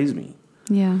guy who raised me.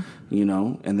 Yeah.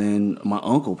 And then my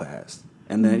uncle passed.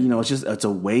 And then, it's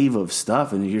a wave of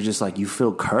stuff, and you're just like, you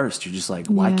feel cursed. You're just like,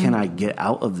 why can't I get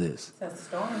out of this? That's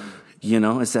the storm.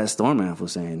 It's that storm Aph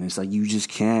was saying. It's like you just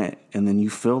can't. And then you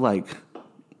feel like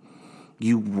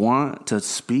you want to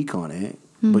speak on it,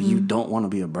 but you don't want to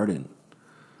be a burden.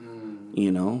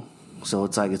 So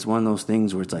it's like, it's one of those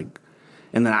things where it's like,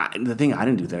 and then I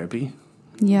didn't do therapy.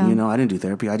 Yeah. I didn't do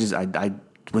therapy. I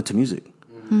went to music.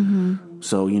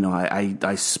 So,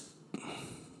 I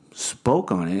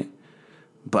spoke on it,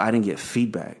 but I didn't get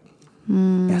feedback,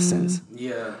 in a sense.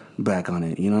 Yeah. Back on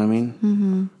it. You know what I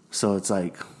mean? So it's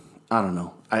like, I don't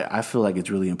know. I feel like it's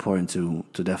really important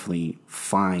to definitely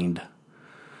find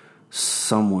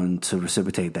someone to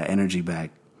reciprocate that energy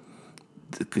back.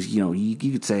 Because, you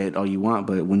could say it all you want,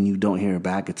 but when you don't hear it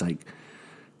back, it's like,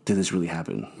 did this really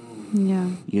happen? Yeah.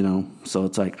 So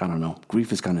it's like, I don't know.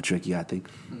 Grief is kind of tricky, I think.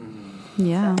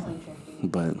 Yeah.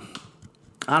 But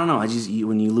I don't know.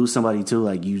 When you lose somebody too,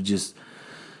 like you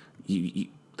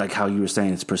like how you were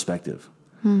saying, it's perspective.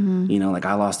 Like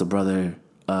I lost a brother,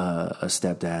 a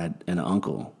stepdad, and an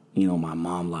uncle. My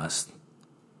mom lost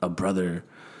a brother,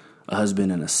 a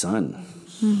husband, and a son.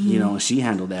 And she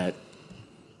handled that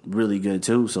really good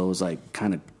too. So it was like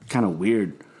kind of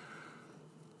weird.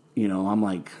 I'm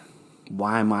like,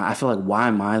 why am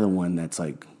I the one that's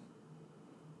like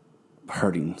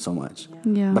hurting so much?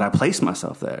 Yeah. But I placed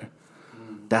myself there.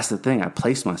 That's the thing. I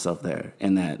placed myself there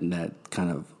in that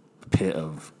kind of pit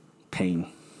of pain.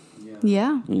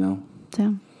 Yeah. Yeah.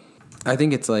 I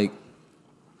think it's like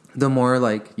the more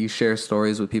like you share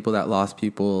stories with people that lost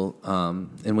people,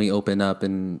 and we open up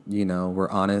and we're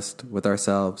honest with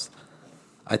ourselves.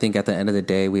 I think at the end of the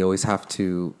day, we always have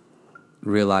to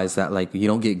realize that like you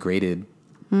don't get graded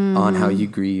on how you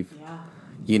grieve.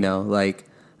 Like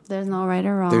there's no right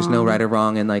or wrong. There's no right or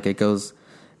wrong, and like it goes,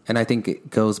 and I think it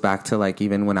goes back to like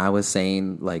even when I was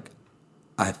saying like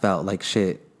I felt like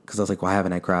shit because I was like, why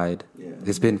haven't I cried?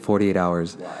 It's been 48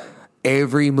 hours. Why?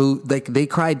 Every move, like they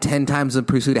cried 10 times in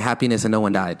Pursuit of Happiness and no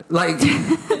one died. Like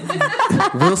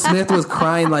Will Smith was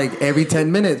crying like every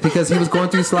 10 minutes because he was going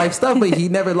through life stuff, but he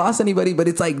never lost anybody. But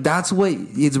it's like, that's what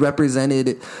is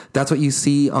represented. That's what you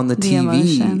see on the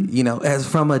TV, emotion. As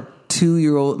from a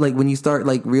 2-year-old, like when you start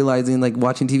like realizing, like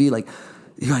watching TV, like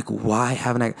you're like, why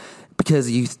haven't I? Because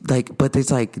you like, but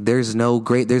there's like, there's no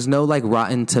like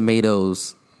Rotten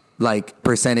Tomatoes, like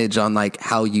percentage on like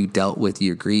how you dealt with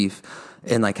your grief.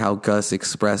 And like how Gus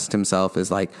expressed himself is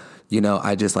like,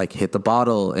 I just like hit the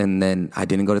bottle and then I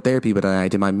didn't go to therapy, but then I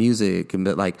did my music. And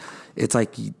but like, it's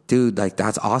like, dude, like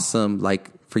that's awesome. Like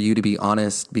for you to be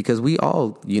honest, because we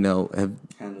all, have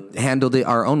handled it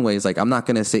our own ways. Like I'm not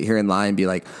going to sit here and lie and be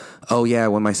like, oh yeah,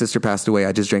 when my sister passed away,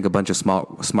 I just drank a bunch of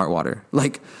smart water.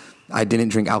 Like I didn't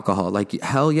drink alcohol. Like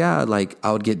hell yeah. Like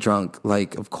I would get drunk.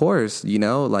 Like, of course,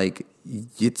 like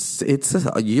it's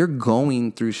you're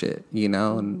going through shit,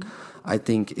 and I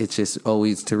think it's just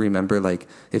always to remember, like,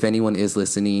 if anyone is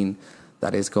listening,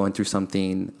 that is going through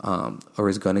something, or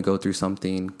is going to go through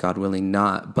something, God willing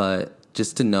not, but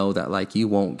just to know that like you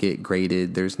won't get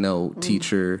graded. There's no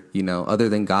teacher, you know, other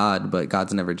than God, but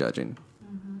God's never judging.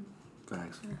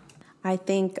 Thanks. I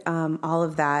think all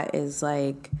of that is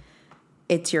like,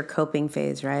 it's your coping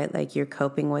phase, right? Like you're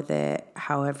coping with it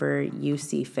however you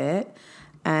see fit.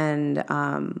 And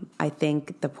I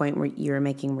think the point where you're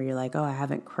making where you're like, oh, I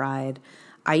haven't cried.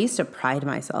 I used to pride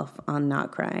myself on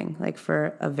not crying. Like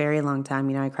for a very long time,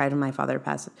 you know, I cried when my father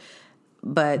passed.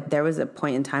 But there was a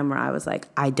point in time where I was like,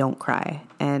 I don't cry.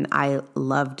 And I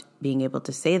loved being able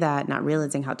to say that, not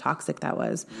realizing how toxic that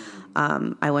was.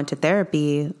 I went to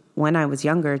therapy when I was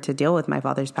younger to deal with my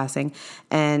father's passing.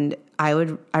 And I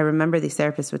remember these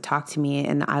therapists would talk to me,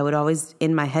 and I would always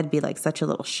in my head be like such a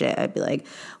little shit. I'd be like,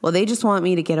 well, they just want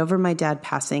me to get over my dad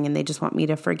passing, and they just want me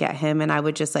to forget him. And I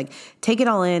would just like take it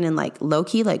all in and like low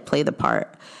key, like play the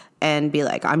part and be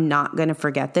like, I'm not going to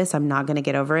forget this. I'm not going to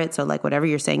get over it. So like whatever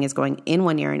you're saying is going in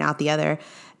one ear and out the other,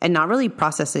 and not really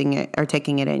processing it or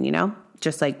taking it in, you know,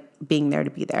 just like being there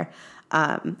to be there.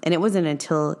 And it wasn't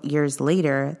until years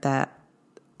later that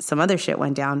some other shit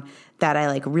went down that I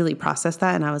like really processed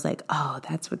that. And I was like, oh,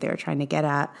 that's what they were trying to get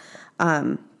at.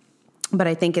 But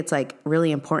I think it's like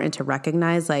really important to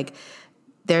recognize like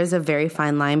there's a very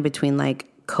fine line between like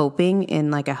coping in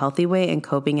like a healthy way and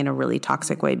coping in a really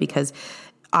toxic way, because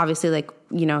obviously, like,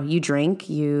 you know, you drink,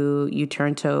 you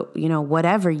turn to, you know,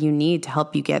 whatever you need to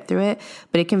help you get through it,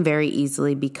 but it can very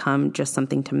easily become just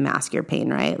something to mask your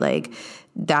pain, right? Like,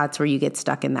 that's where you get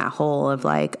stuck in that hole of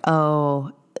like,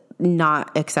 oh,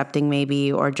 not accepting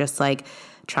maybe, or just like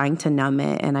trying to numb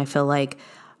it. And I feel like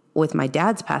with my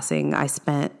dad's passing, I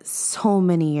spent so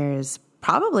many years,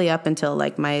 probably up until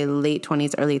like my late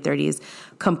 20s, early 30s,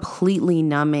 completely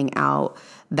numbing out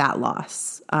that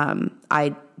loss.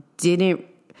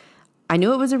 I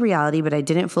knew it was a reality, but I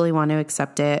didn't fully want to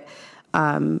accept it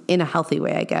in a healthy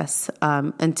way, I guess,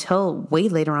 until way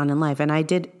later on in life. And I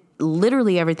did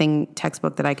literally everything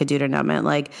textbook that I could do to numb it,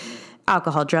 like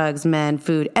alcohol, drugs, men,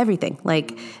 food, everything.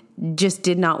 Like, just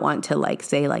did not want to like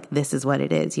say like, this is what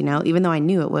it is, you know, even though I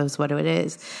knew it was what it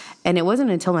is. And it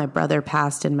wasn't until my brother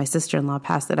passed and my sister-in-law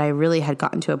passed that I really had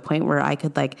gotten to a point where I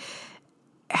could like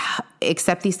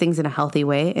accept these things in a healthy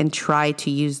way and try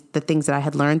to use the things that I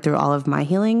had learned through all of my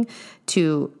healing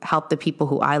to help the people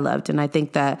who I loved. And I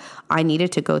think that I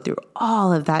needed to go through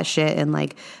all of that shit and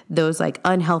like those like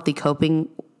unhealthy coping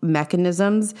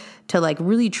mechanisms to like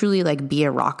really truly like be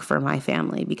a rock for my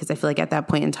family, because I feel like at that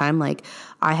point in time, like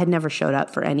I had never showed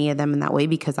up for any of them in that way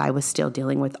because I was still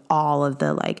dealing with all of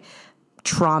the like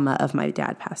trauma of my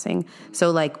dad passing.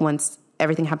 So like once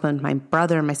everything happened with my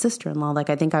brother and my sister-in-law, like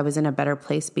I think I was in a better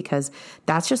place, because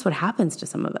that's just what happens to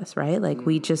some of us, right? Like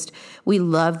we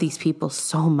love these people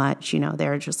so much, you know,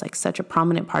 they're just like such a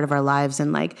prominent part of our lives,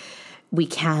 and like we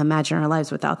can't imagine our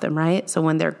lives without them, right? So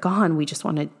when they're gone, we just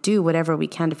want to do whatever we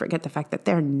can to forget the fact that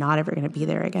they're not ever going to be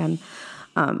there again.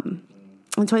 And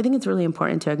so I think it's really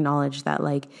important to acknowledge that,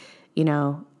 like, you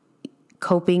know,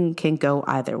 coping can go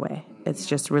either way. It's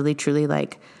just really, truly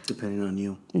like... Depending on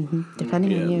you. Mm-hmm.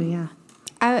 Depending on you, yeah.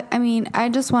 I mean, I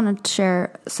just want to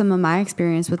share some of my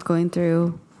experience with going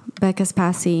through Becca's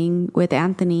passing with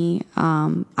Anthony.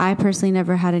 I personally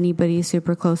never had anybody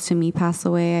super close to me pass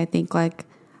away. I think like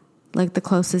the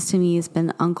closest to me has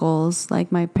been uncles,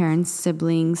 like my parents'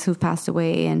 siblings who've passed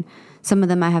away, and some of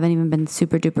them I haven't even been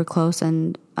super duper close.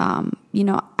 And, you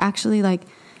know, actually like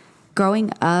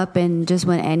growing up and just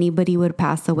when anybody would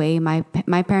pass away, my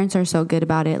parents are so good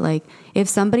about it. Like if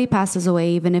somebody passes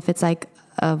away, even if it's like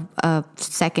a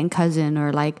second cousin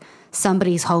or like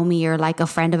somebody's homie or like a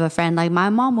friend of a friend, like my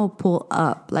mom will pull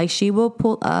up, like she will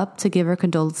pull up to give her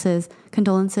condolences.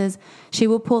 She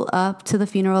will pull up to the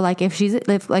funeral. Like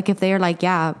if they're like,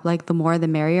 yeah, like the more the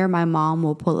merrier, my mom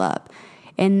will pull up.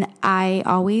 And I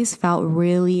always felt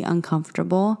really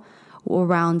uncomfortable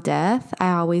around death.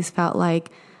 I always felt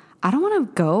like, I don't want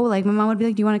to go. Like my mom would be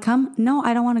like, do you want to come? No,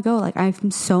 I don't want to go. Like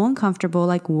I'm so uncomfortable.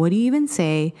 Like, what do you even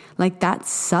say? Like that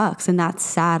sucks. And that's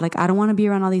sad. Like, I don't want to be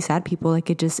around all these sad people.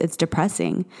 Like it's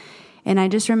depressing. And I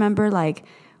just remember like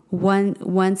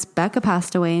once Becca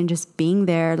passed away and just being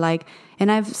there, like,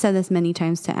 and I've said this many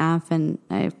times to Af, and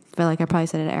I feel like I probably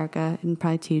said it to Erica and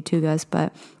probably to you too, guys,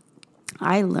 but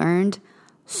I learned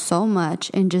so much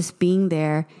in just being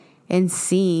there and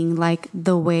seeing like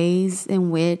the ways in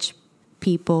which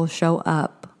people show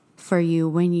up for you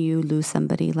when you lose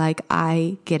somebody. Like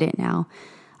I get it now.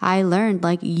 I learned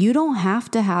like you don't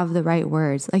have to have the right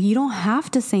words. Like you don't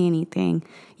have to say anything.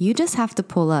 You just have to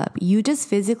pull up. You just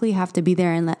physically have to be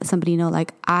there and let somebody know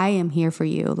like I am here for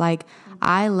you. Like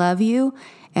I love you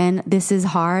and this is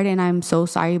hard and I'm so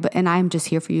sorry, and I'm just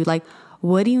here for you. Like,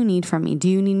 what do you need from me? Do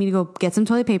you need me to go get some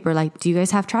toilet paper? Like, do you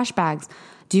guys have trash bags?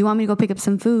 Do you want me to go pick up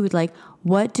some food? Like,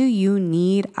 what do you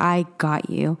need? I got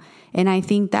you. And I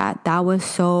think that was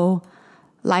so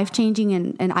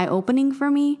life-changing and eye-opening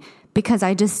for me, because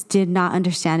I just did not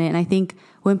understand it. And I think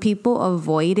when people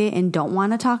avoid it and don't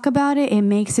want to talk about it, it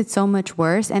makes it so much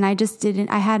worse. And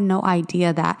I had no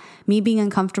idea that me being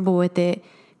uncomfortable with it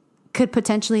could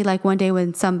potentially, like, one day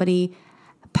when somebody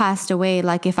passed away,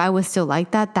 like, if I was still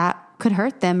like that could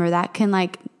hurt them, or that can,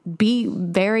 like, be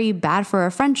very bad for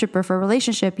a friendship or for a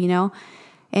relationship, you know?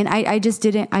 And I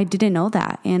didn't know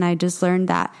that. And I just learned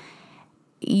that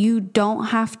you don't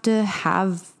have to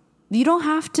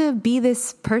be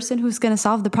this person who's going to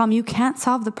solve the problem. You can't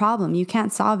solve the problem. You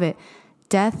can't solve it.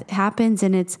 Death happens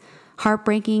and it's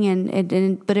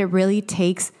heartbreaking, but it really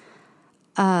takes,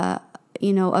 a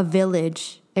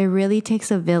village. It really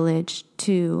takes a village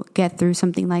to get through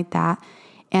something like that.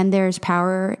 And there's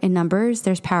power in numbers.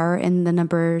 There's power in the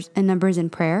numbers in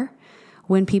prayer.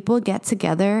 When people get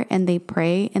together and they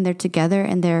pray and they're together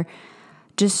and they're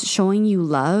just showing you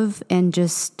love and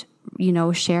just,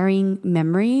 sharing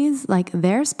memories, like,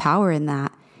 there's power in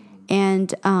that.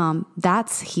 And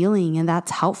that's healing and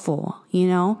that's helpful,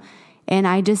 And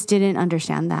I just didn't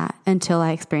understand that until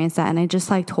I experienced that. And I just,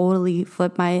 like, totally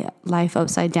flipped my life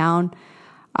upside down.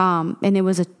 And it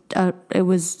was a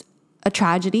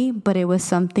tragedy, but it was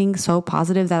something so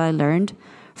positive that I learned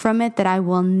from it, that I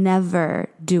will never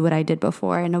do what I did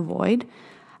before and avoid.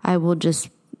 I will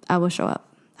show up.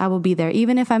 I will be there.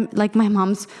 Even if I'm, like, my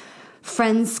mom's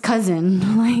friend's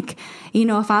cousin, like,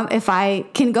 if I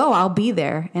can go, I'll be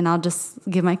there and I'll just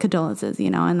give my condolences,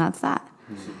 and that's that.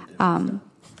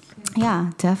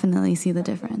 Yeah, definitely see the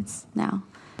difference now.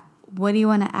 What do you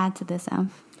want to add to this, Em?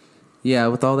 Yeah,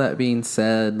 with all that being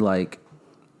said, like,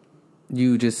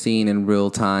 you just seeing in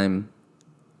real time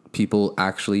people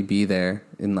actually be there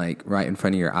and, like, right in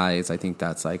front of your eyes, I think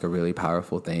that's, like, a really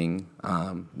powerful thing.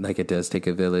 Like, it does take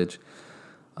a village.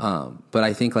 But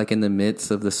I think, like, in the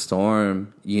midst of the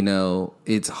storm,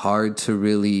 it's hard to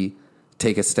really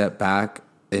take a step back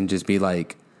and just be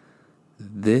like,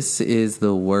 this is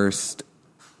the worst,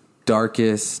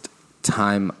 darkest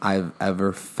time I've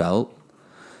ever felt.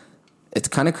 It's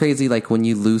kind of crazy, like, when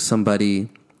you lose somebody,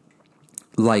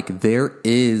 like, there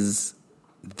is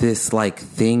this, like,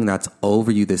 thing that's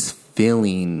over you, this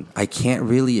feeling. I can't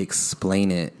really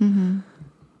explain it. Mm-hmm.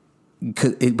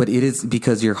 But it is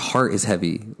because your heart is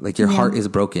heavy. Like, your heart is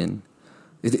broken.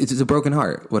 It's a broken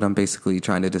heart, what I'm basically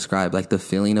trying to describe. Like, the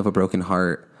feeling of a broken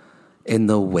heart and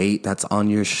the weight that's on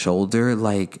your shoulder.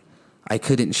 Like, I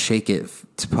couldn't shake it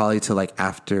probably till, like,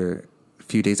 after a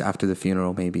few days after the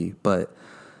funeral, maybe. But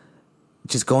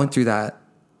just going through that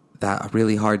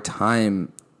really hard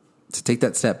time, to take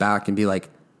that step back and be like,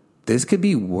 this could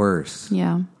be worse.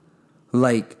 Yeah.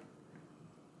 Like,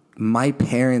 my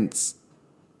parents,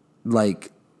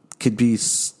 like, could be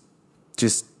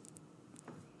just,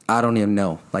 I don't even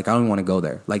know. Like, I don't even want to go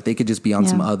there. Like, they could just be on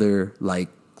some other, like,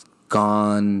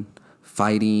 gone,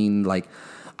 fighting. Like,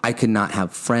 I could not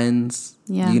have friends,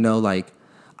 like,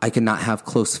 I could not have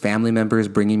close family members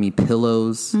bringing me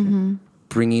pillows,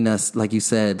 bringing us, like you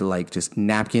said, like, just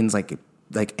napkins,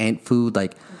 like ant food,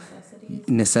 like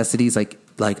necessities.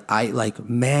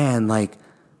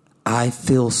 I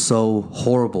feel so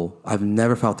horrible. I've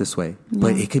never felt this way,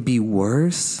 but it could be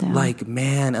worse. Yeah. Like,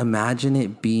 man, imagine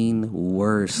it being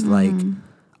worse. Like,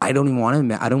 I don't even want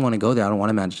to, I don't want to go there. I don't want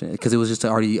to imagine it because it was just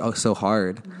already so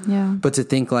hard. Yeah. But to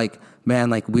think, like, man,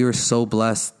 like, we were so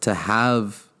blessed to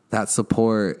have that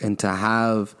support and to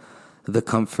have the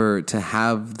comfort, to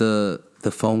have the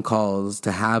phone calls,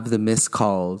 to have the missed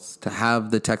calls, to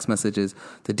have the text messages,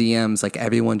 the DMs, like,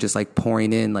 everyone just, like,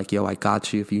 pouring in, like, yo, I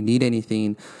got you if you need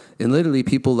anything. And literally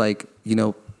people, like,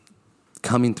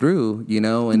 coming through,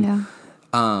 and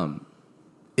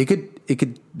it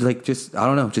could like, just, I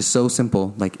don't know, just so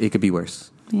simple. Like, it could be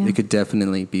worse. Yeah. It could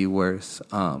definitely be worse.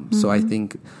 So I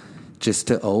think just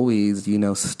to always,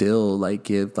 still, like,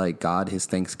 give, like, God his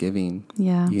thanksgiving,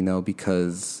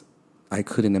 because I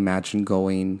couldn't imagine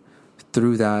going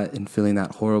through that and feeling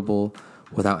that horrible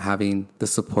without having the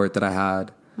support that I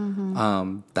had.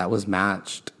 That was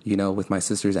matched, with my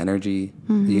sister's energy.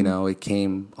 It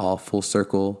came all full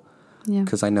circle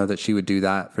because I know that she would do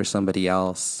that for somebody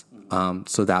else.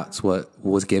 So that's what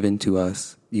was given to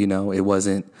us. It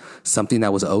wasn't something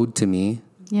that was owed to me.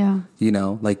 Yeah.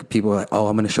 Like, people are like, oh,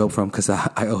 I'm going to show up for him because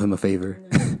I owe him a favor.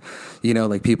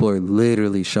 Like, people are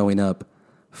literally showing up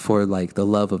for, like, the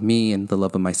love of me and the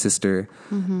love of my sister.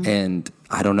 And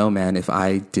I don't know, man, if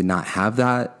I did not have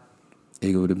that,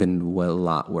 it would have been a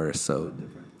lot worse. So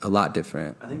a lot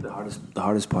different. I think the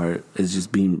hardest part is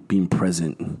just being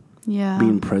present. Yeah.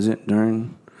 Being present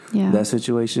during that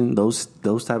situation. Those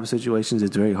type of situations,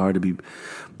 it's very hard to be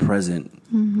present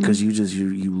because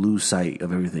you lose sight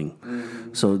of everything.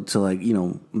 So to like,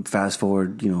 fast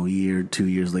forward, a year, 2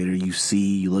 years later,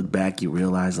 you look back, you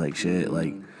realize like shit,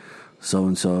 like so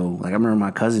and so. Like I remember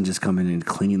my cousin just coming and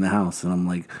cleaning the house, and I'm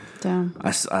like, damn.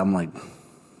 I'm like,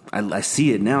 I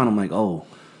see it now, and I'm like, oh,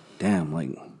 damn,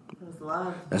 like.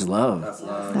 That's love.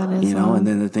 That is love. And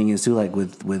then the thing is too, like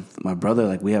with my brother,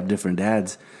 like we have different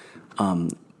dads. I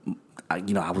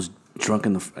was drunk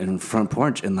in front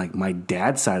porch, and like my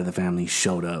dad's side of the family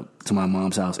showed up to my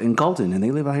mom's house in Colton, and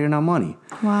they live out here in El Monte.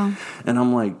 Wow. And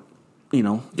I'm like,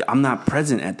 I'm not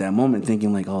present at that moment,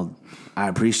 thinking like, oh, I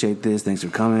appreciate this. Thanks for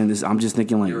coming. I'm just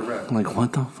thinking like,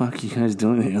 what the fuck are you guys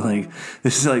doing here? Like,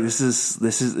 this is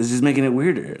just making it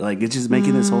weirder. Like, it's just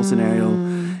making this whole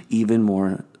scenario even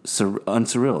more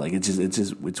unsurreal. Like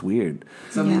it's weird.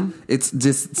 It's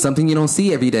just something you don't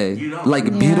see every day.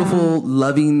 Beautiful,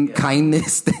 loving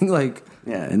kindness thing. Like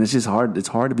and it's just hard. It's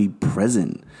hard to be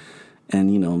present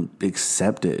and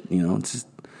accept it.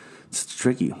 It's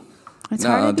tricky. It's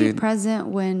hard to be present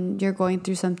when you're going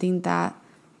through something that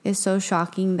is so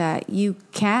shocking that you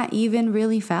can't even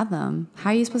really fathom. How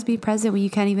are you supposed to be present when you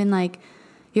can't even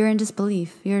you're in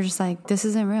disbelief? You're just like, this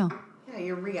isn't real. Yeah,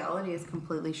 your reality is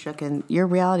completely shook, and your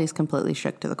reality is completely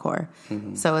shook to the core.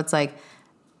 So it's like,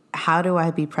 how do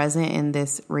I be present in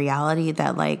this reality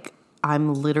that like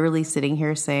I'm literally sitting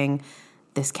here saying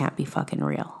this can't be fucking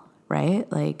real,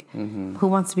 right? Like, who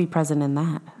wants to be present in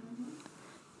that?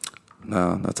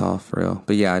 No, that's all for real.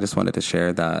 But yeah, I just wanted to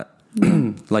share that.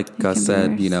 Like Gus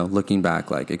said, looking back,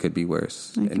 like it could be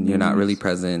worse, and you're not really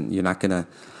present. You're not gonna.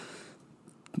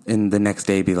 And the next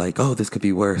day be like, oh, this could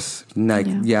be worse. Like,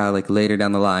 like later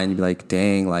down the line, you'd be like,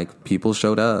 dang, like people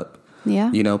showed up.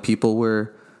 Yeah. People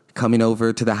were coming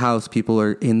over to the house. People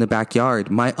are in the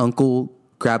backyard. My uncle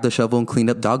grabbed the shovel and cleaned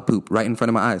up dog poop right in front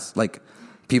of my eyes. Like,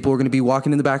 people were going to be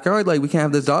walking in the backyard. Like, we can't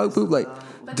have this dog poop. Like,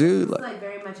 dude. This is like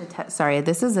very much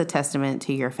this is a testament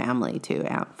to your family too,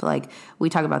 Amp. Like, we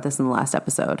talked about this in the last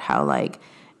episode, how like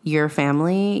your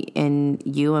family and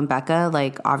you and Becca,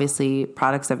 like obviously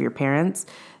products of your parents,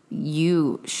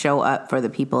 you show up for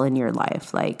the people in your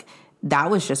life. Like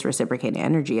that was just reciprocated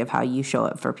energy of how you show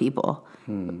up for people.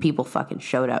 People fucking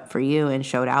showed up for you and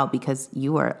showed out because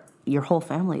your whole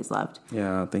family is loved.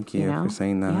 Yeah. Thank you for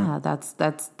saying that. Yeah.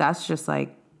 That's just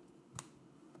like,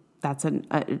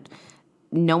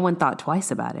 no one thought twice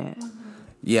about it.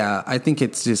 Yeah, I think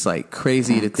it's just like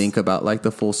crazy to think about like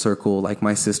the full circle. Like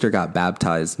my sister got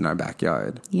baptized in our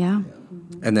backyard. Yeah.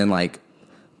 And then like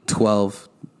 12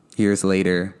 years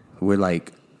later, we're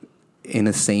like in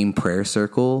the same prayer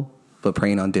circle, but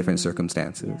praying on different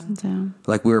circumstances. Yeah.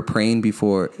 Like we were praying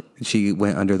before she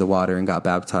went under the water and got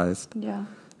baptized. Yeah.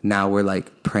 Now we're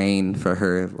like praying for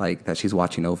her, like that she's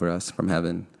watching over us from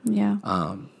heaven.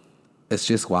 Yeah. It's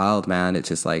just wild, man. It's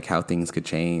just like how things could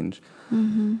change.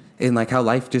 And like how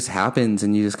life just happens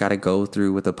and you just got to go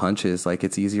through with the punches. Like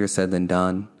it's easier said than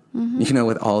done,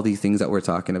 with all these things that we're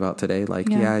talking about today. Like,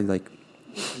 like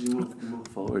you move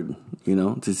forward,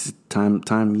 just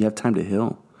time, you have time to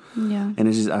heal. Yeah. And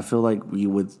it's just, I feel like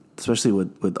especially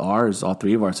with ours, all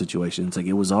three of our situations, like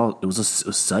it was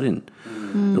sudden.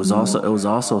 It was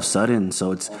also sudden.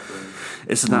 So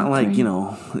it's not like,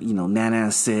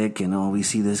 Nana's sick and we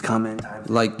see this coming.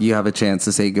 Like you have a chance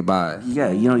to say goodbye.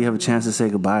 Yeah, you have a chance to say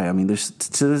goodbye. I mean, there's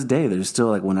to this day, there's still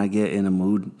like when I get in a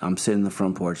mood, I'm sitting in the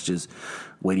front porch just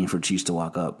waiting for Cheech to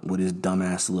walk up with his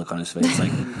dumbass look on his face.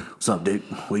 Like, what's up, Dick?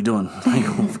 What you doing? Like,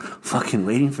 fucking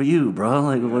waiting for you, bro.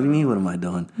 Like, what do you mean? What am I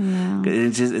doing? Yeah.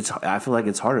 I feel like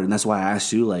it's harder. And that's why I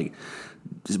asked you, like,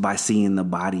 just by seeing the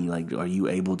body, like, are you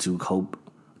able to cope,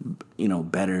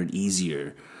 better and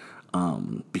easier?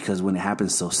 Because when it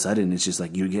happens so sudden, it's just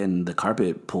like you're getting the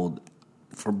carpet pulled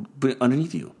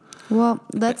underneath you. Well,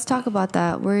 let's talk about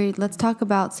that. Let's talk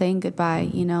about saying goodbye.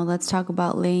 Let's talk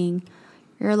about laying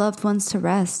your loved ones to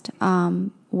rest.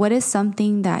 What is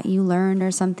something that you learned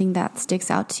or something that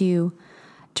sticks out to you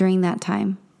during that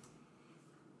time?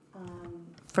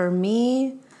 For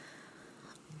me,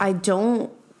 I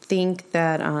don't think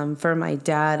that for my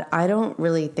dad, I don't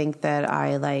really think that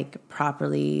I like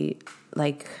properly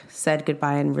like said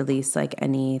goodbye and released like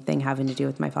anything having to do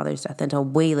with my father's death until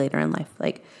way later in life,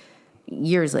 like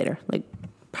years later, like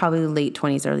probably late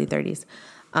 20s, early 30s.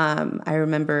 I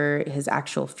remember his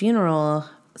actual funeral.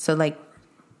 So like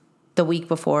the week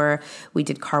before we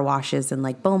did car washes in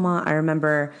like Beaumont, I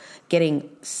remember getting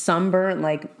sunburned.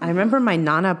 Like I remember my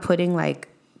Nana putting like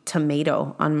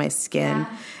tomato on my skin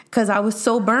because I was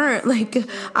so burnt. Like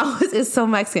it's so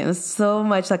Mexican. It's so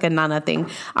much like a Nana thing.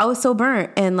 I was so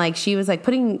burnt, and like she was like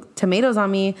putting tomatoes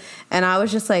on me, and I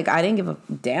was just like, I didn't give a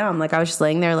damn. Like I was just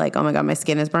laying there like, oh my God, my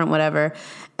skin is burnt, whatever.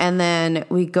 And then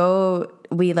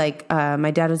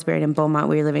my dad was buried in Beaumont.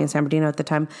 We were living in San Bernardino at the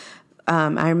time.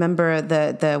 I remember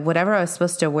the whatever I was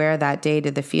supposed to wear that day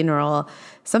to the funeral,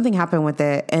 something happened with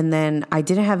it. And then I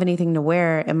didn't have anything to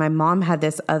wear. And my mom had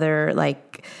this other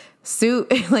like suit,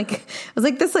 like it was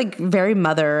like this like very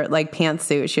mother like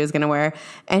pantsuit she was going to wear.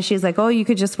 And she's like, oh, you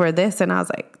could just wear this. And I was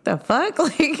like, the fuck?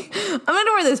 Like I'm going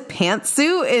to wear this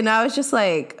pantsuit. And I was just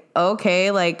like,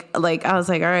 okay, like I was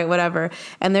like, all right, whatever.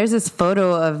 And there's this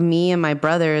photo of me and my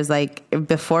brothers like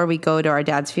before we go to our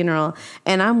dad's funeral,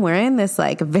 and I'm wearing this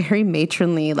like very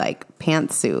matronly like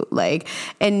pantsuit, like,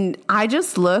 and I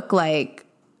just look like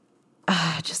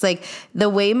just like the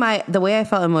way I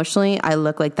felt emotionally, I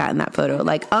look like that in that photo,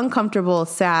 like uncomfortable,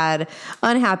 sad,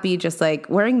 unhappy, just like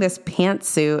wearing this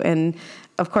pantsuit. And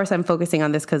of course I'm focusing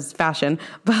on this because fashion,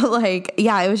 but like,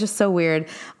 yeah, it was just so weird.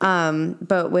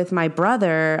 But with my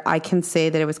brother, I can say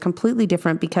that it was completely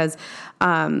different because,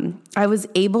 I was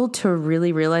able to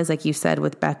really realize, like you said,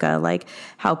 with Becca, like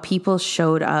how people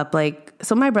showed up. Like,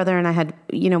 so my brother and I had,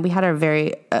 we had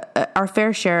our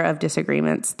fair share of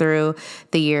disagreements through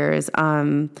the years.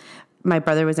 My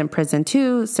brother was in prison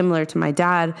too, similar to my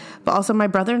dad, but also my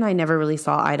brother and I never really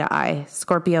saw eye to eye,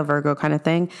 Scorpio, Virgo kind of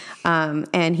thing.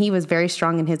 And he was very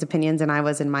strong in his opinions and I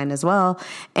was in mine as well.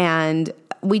 And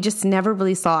we just never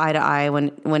really saw eye to eye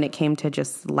when it came to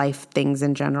just life things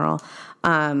in general.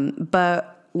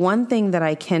 But one thing that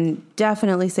I can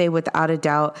definitely say without a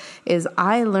doubt is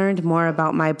I learned more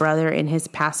about my brother in his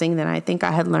passing than I think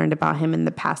I had learned about him in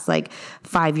the past, like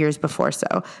 5 years before.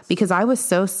 So, because I was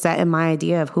so set in my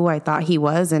idea of who I thought he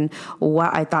was and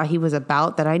what I thought he was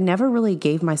about that I never really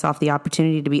gave myself the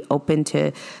opportunity to be open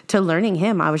to learning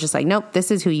him. I was just like, nope,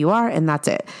 this is who you are. And that's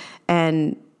it.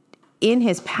 And in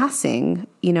his passing,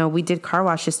 we did car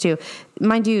washes too.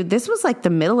 Mind you, this was like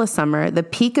the middle of summer, the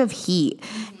peak of heat.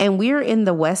 And we were in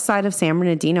the west side of San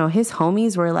Bernardino. His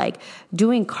homies were like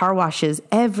doing car washes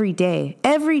every day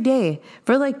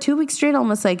for like 2 weeks straight,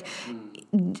 almost like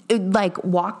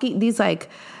walking these like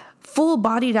full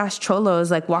bodied ass cholos,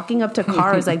 like walking up to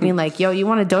cars, like being like, yo, you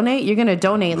want to donate? You're going to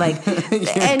donate. Like,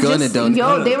 donate.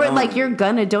 They were like, you're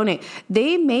going to donate.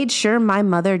 They made sure my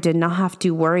mother did not have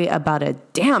to worry about a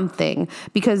damn thing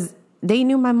because they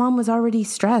knew my mom was already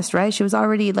stressed, right? She was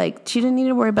already like, she didn't need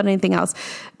to worry about anything else.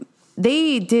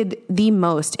 They did the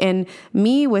most. And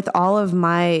me, with all of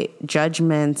my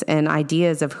judgments and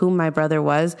ideas of who my brother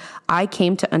was, I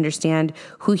came to understand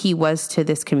who he was to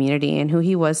this community and who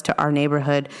he was to our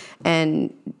neighborhood.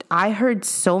 And I heard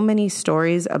so many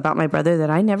stories about my brother that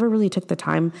I never really took the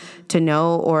time to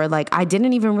know, or like I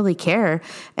didn't even really care.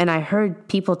 And I heard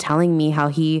people telling me how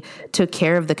he took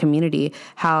care of the community,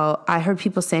 how I heard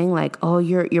people saying like, oh,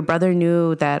 your brother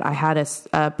knew that I had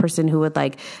a person who would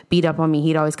like beat up on me.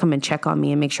 He'd always come and check on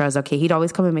me and make sure I was okay. He'd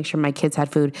always come and make sure my kids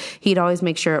had food. He'd always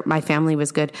make sure my family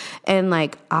was good. And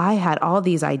like, I had all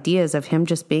these ideas of him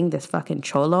just being this fucking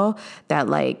cholo that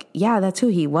like, yeah, that's who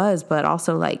he was. But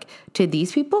also like to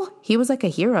these people, he was like a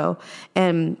hero.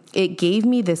 And it gave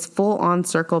me this full on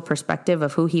circle perspective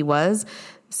of who he was.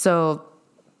 So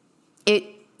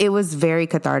it was very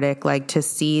cathartic, like to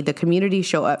see the community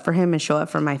show up for him and show up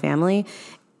for my family.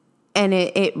 And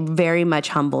it very much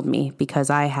humbled me because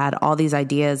I had all these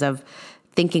ideas of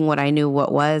thinking what I knew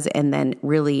what was and then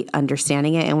really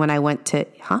understanding it. And when I went to,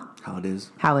 How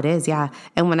it is, yeah.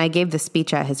 And when I gave the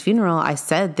speech at his funeral, I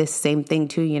said this same thing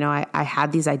too. I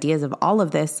had these ideas of all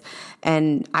of this,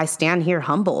 and I stand here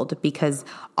humbled because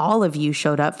all of you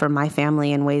showed up for my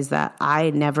family in ways that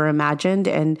I never imagined.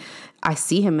 And I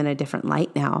see him in a different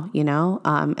light now,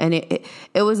 and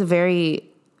it was a very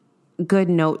good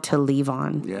note to leave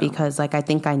on because like I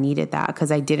think I needed that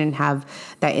because I didn't have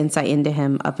that insight into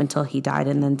him up until he died,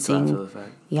 and then seeing it was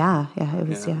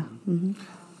Mm-hmm.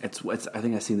 It's I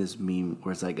think I seen this meme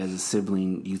where it's like, as a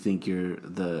sibling you think you're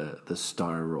the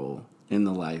star role in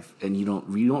the life, and you don't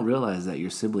realize that your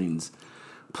siblings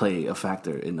play a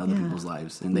factor in other people's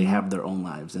lives, and they have their own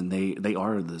lives, and they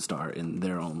are the star in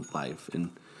their own life,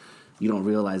 and you don't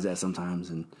realize that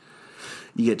sometimes, and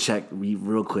you get checked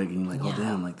real quick, and you're like, oh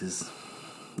damn, like this.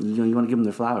 You want to give them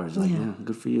their flowers. Like, yeah,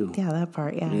 good for you. Yeah, that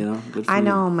part, yeah. Good for I you.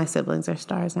 know my siblings are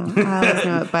stars now. I always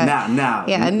knew it, but now.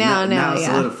 Yeah, now, it's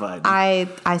yeah. solidified.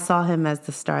 I saw him as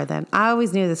the star then. I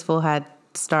always knew this fool had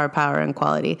star power and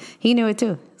quality. He knew it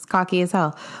too. He's cocky as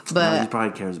hell. But he's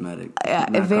probably charismatic.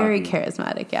 Yeah, very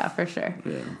charismatic, yeah, for sure.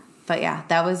 Yeah. But yeah,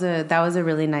 that was a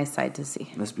really nice sight to see.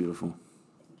 That's beautiful.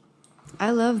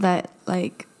 I love that.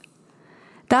 Like,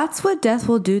 that's what death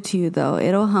will do to you, though.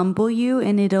 It'll humble you,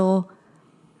 and it'll,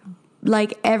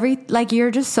 like,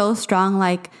 you're just so strong,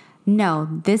 like, no,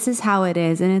 this is how it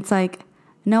is. And it's like,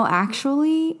 no,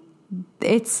 actually,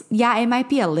 it might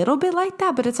be a little bit like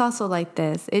that, but it's also like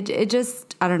this. It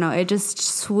just, I don't know, it just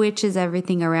switches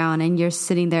everything around, and you're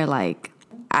sitting there like,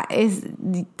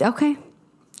 okay,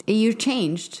 you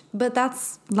changed, but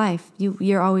that's life.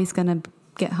 You're always going to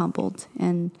get humbled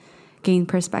and gain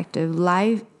perspective.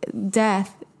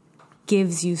 Death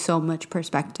gives you so much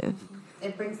perspective.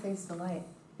 It brings things to light.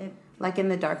 Like in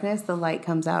the darkness, the light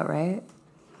comes out, right?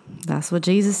 That's what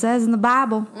Jesus says in the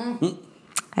Bible.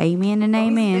 Mm-hmm. Amen and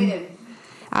amen.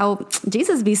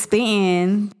 Jesus be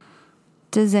spitting.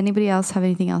 Does anybody else have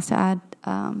anything else to add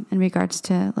in regards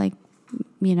to, like,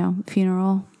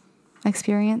 funeral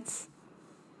experience?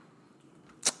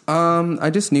 I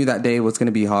just knew that day was going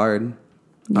to be hard.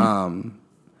 Yeah.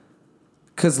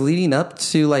 'Cause leading up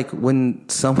to, like, when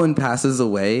someone passes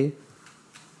away,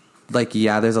 like,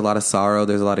 yeah, there's a lot of sorrow,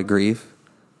 there's a lot of grief,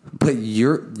 but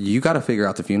you got to figure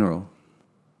out the funeral.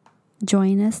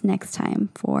 Join us next time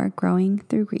for Growing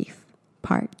Through Grief,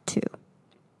 Part 2.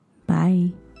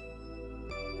 Bye.